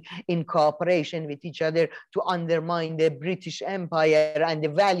working in cooperation with each other to undermine the British Empire and the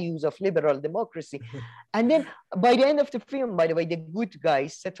values of liberal democracy. And then by the end of the film, by the way, the good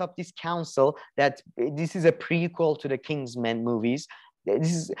guys set up this council that this is a prequel to the Kingsman movies.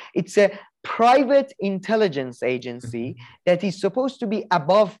 It's a private intelligence agency that is supposed to be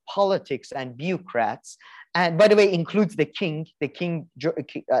above politics and bureaucrats, and by the way includes the king.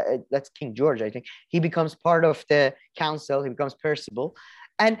 That's King George, I think. He becomes part of the council. He becomes Percival.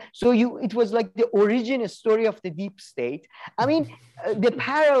 And so it was like the origin story of the deep state. I mean, the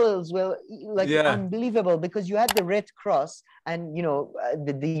parallels were unbelievable, because you had the Red Cross, and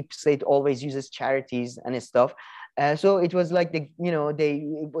the deep state always uses charities and stuff. So it was like it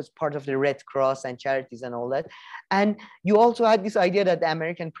was part of the Red Cross and charities and all that. And you also had this idea that the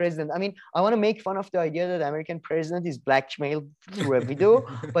American president, I mean, I want to make fun of the idea that the American president is blackmailed through a video,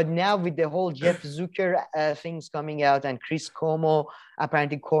 but now with the whole Jeff Zucker things coming out and Chris Cuomo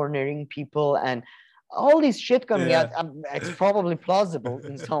apparently cornering people and all this shit coming out, it's probably plausible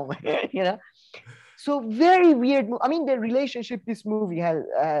in some way, So very weird. I mean, the relationship this movie has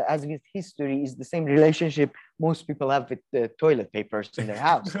as with history is the same relationship most people have with the toilet papers in their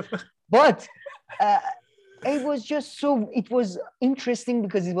house. But it was interesting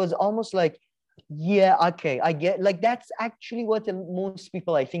because it was almost like, okay, I get, like, that's actually what most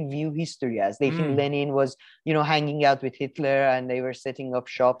people, I think, view history as. They think Lenin was, hanging out with Hitler and they were setting up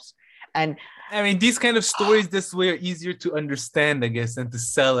shops. And I mean, these kind of stories this way are easier to understand, I guess, and to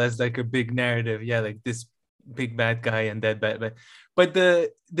sell as like a big narrative. Yeah, like this big bad guy and that bad. But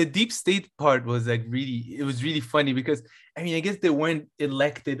the deep state part was like it was really funny because, I mean, I guess there weren't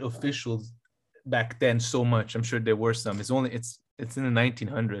elected officials back then so much. I'm sure there were some. It's in the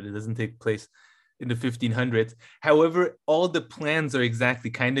 1900s. It doesn't take place in the 1500s. However, all the plans are exactly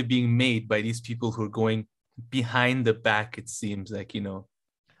kind of being made by these people who are going behind the back, it seems like,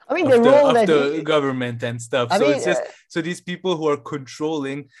 I mean, the government and stuff. It's just so these people who are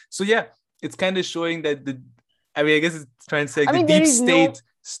controlling. So it's kind of showing that I guess it's trying to say the deep state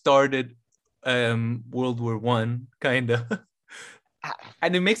started World War I, kind of.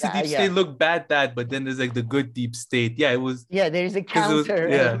 And it makes the deep state look bad, but then there's like the good deep state. Yeah, it was. Yeah, there is a counter.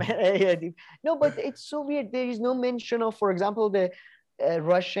 No, but it's so weird. There is no mention of, for example,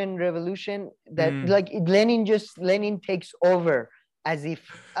 Russian Revolution that Mm. like Lenin takes over as if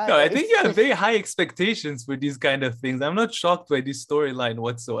No, I think it's you have just, very high expectations for these kind of things. I'm not shocked by this storyline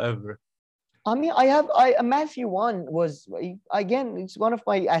whatsoever. I mean, Matthew one was again. It's one of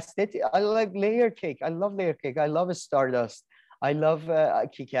my aesthetic. I like layer cake. I love layer cake. I love Stardust. I love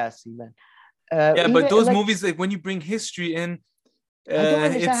Kick-Ass even. Yeah, but Even those like movies, like when you bring history in, I don't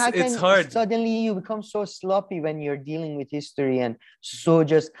understand how it's can hard. suddenly you become so sloppy when you're dealing with history and so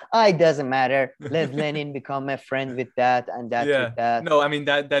just it doesn't matter. Let Lenin become a friend with that and that with Yeah. that. No, I mean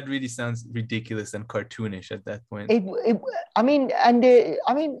that really sounds ridiculous and cartoonish at that point. It I mean,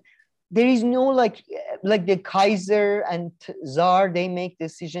 I mean, there is no like the Kaiser and Tsar, they make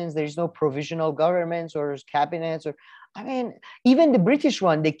decisions. There's no provisional governments or cabinets or I mean, even the British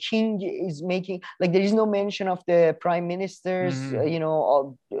one, the king is making like there is no mention of the prime ministers,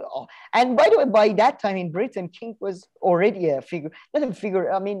 Mhm. and by the way, by that time in Britain, king was already a figure, not a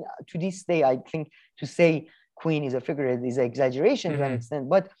figure. I mean, to this day, I think to say queen is a figure is an exaggeration to an Mhm. extent,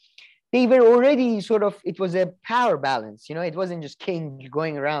 but they were already sort of, it was a power balance, it wasn't just king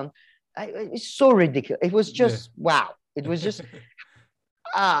going around. It's so ridiculous. It was Yeah. just, wow. It was just,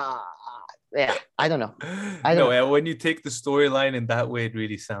 ah, yeah, I don't know. I don't No, know. yeah, when you take the storyline in that way, it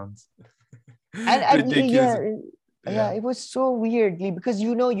really sounds And ridiculous. yeah, Yeah. it was so weirdly because,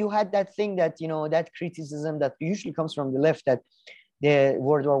 you had that thing that, that criticism that usually comes from the left that the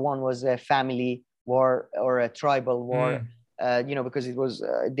World War One was a family war or a tribal war. Mm. Because it was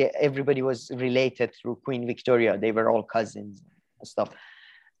everybody was related through Queen Victoria. They were all cousins and stuff.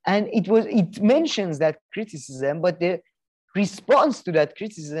 And it mentions that criticism, but the response to that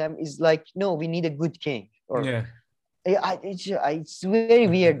criticism is like, no, we need a good king. Or Yeah. it's a very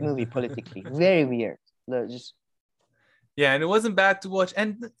weird movie politically, very weird. Just Yeah, and it wasn't bad to watch.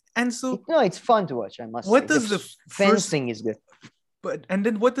 And so no, it's fun to watch. I must what say, does the first fencing is good. and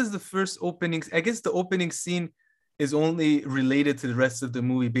then what does the first opening, I guess the opening scene is only related to the rest of the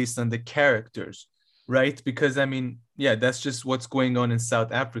movie based on the characters, right? Because I mean, yeah, that's just what's going on in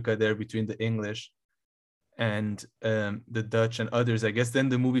South Africa there between the English and the Dutch and others, I guess. Then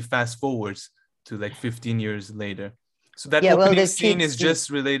the movie fast forwards to like 15 years later. So that Yeah, well, opening the scene kids is just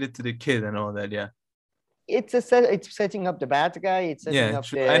related to the kid and all that, yeah. it's setting up the bad guy. It's setting Yeah, up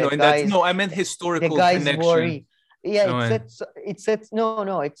true. I know, the and that's guys. no, I meant The historical guys connection. worry. Yeah, Oh, yeah. it sets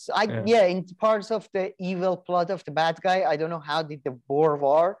no, it's Yeah. yeah, in parts of the evil plot of the bad guy. I don't know how did the Boer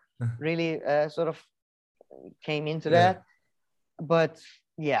War really sort of came into Yeah. that, but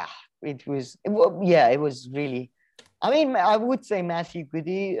yeah, it was really. I mean, I would say Matthew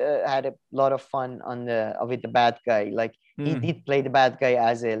Goody had a lot of fun with the bad guy. Like he did play the bad guy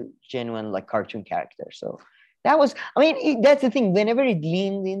as a genuine like cartoon character. So that was, I mean, that's the thing. Whenever it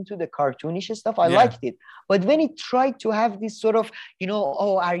leaned into the cartoonish stuff, I liked it. But when it tried to have this sort of,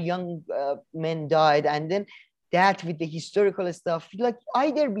 our young men died, and then that with the historical stuff, like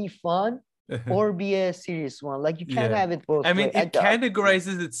either be fun or be a serious one. Like you can't have it both I mean, ways. it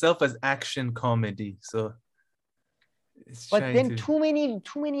categorizes itself as action comedy, so it's but trying then to.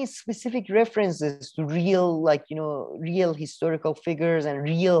 too many specific references to real, like real historical figures and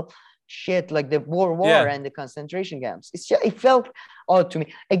real shit, like the Boer War and the concentration camps. It felt odd to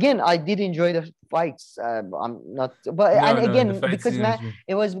me. Again, I did enjoy the fights. I'm not, but No, and no, the again fight because scene was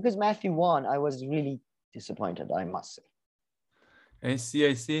it was because Matthew won. I was really disappointed, I must say. I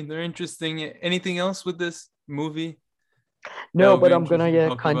see. They're interesting. Anything else with this movie? No, but I'm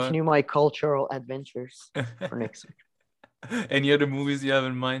gonna continue my cultural adventures for next week. Any other movies you have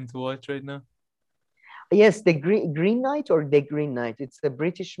in mind to watch right now? Yes, the Green Knight or The Green Knight. It's a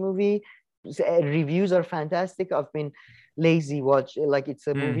British movie. Reviews are fantastic. I've been lazy watch. Like it's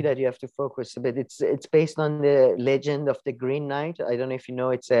a movie that you have to focus a bit. It's based on the legend of the Green Knight. I don't know if you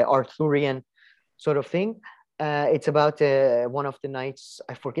know. It's a Arthurian sort of thing. It's about one of the knights.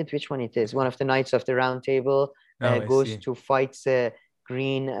 I forget which one it is. One of the knights of the Round Table goes to fight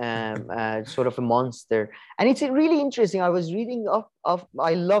green sort of a monster, and it's really interesting. I was reading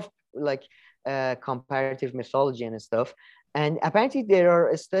I love like comparative mythology and stuff, and apparently there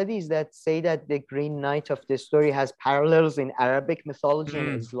are studies that say that the Green Knight of the story has parallels in Arabic mythology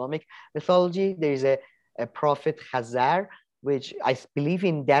and Islamic mythology. There's a prophet Khazar, which I believe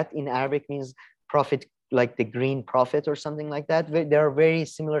in Arabic means prophet, like the green prophet or something like that. There are very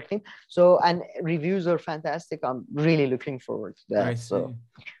similar things. So, and reviews are fantastic. I'm really looking forward to that. So,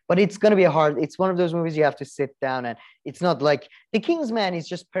 but it's going to be it's one of those movies you have to sit down, and it's not like The King's Man is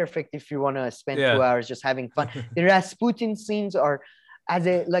just perfect if you want to spend 2 hours just having fun. The Rasputin scenes are, as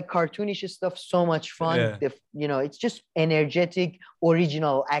a like cartoonish stuff, so much fun. It's just energetic,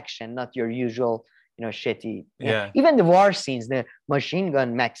 original action, not your usual, shitty. Yeah. Even the war scenes, the Maxim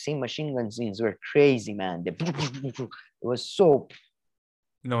machine gun scenes were crazy, man. It was so.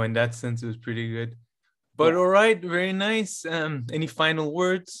 No, in that sense, it was pretty good. But all right, very nice. Any final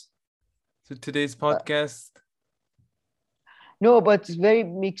words to today's podcast? No, but it's very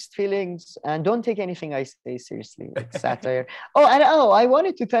mixed feelings, and don't take anything I say seriously, like satire. I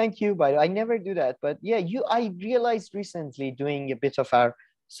wanted to thank you, by the way. I never do that, but yeah, I realized recently doing a bit of our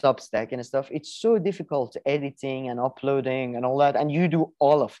Substack and stuff. It's so difficult editing and uploading and all that, and you do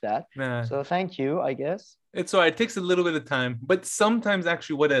all of that. Nah. So thank you, I guess. It's all right. It takes a little bit of time, but sometimes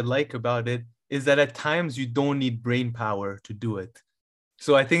actually what I like about it is that at times you don't need brain power to do it.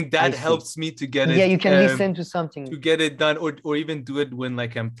 So I think that helps me to get it. Yeah, you can listen to something. To get it done, or even do it when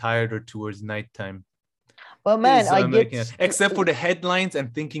like I'm tired or towards nighttime. Well, man, except for the headlines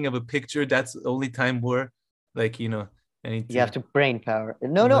and thinking of a picture, that's the only time where, like, I need to... You have to brain power.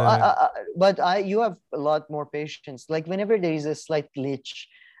 No, but you have a lot more patience. Like whenever there is a slight glitch,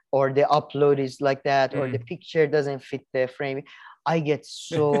 or the upload is like that, or the picture doesn't fit the frame, I get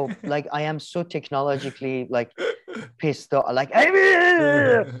so like I am so technologically like pissed off, like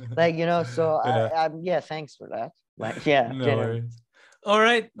So thanks for that. Like no worries. All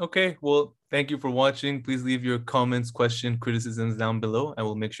right, okay. Well, thank you for watching. Please leave your comments, questions, criticisms down below. I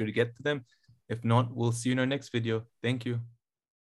will make sure to get to them. If not, we'll see you in our next video. Thank you.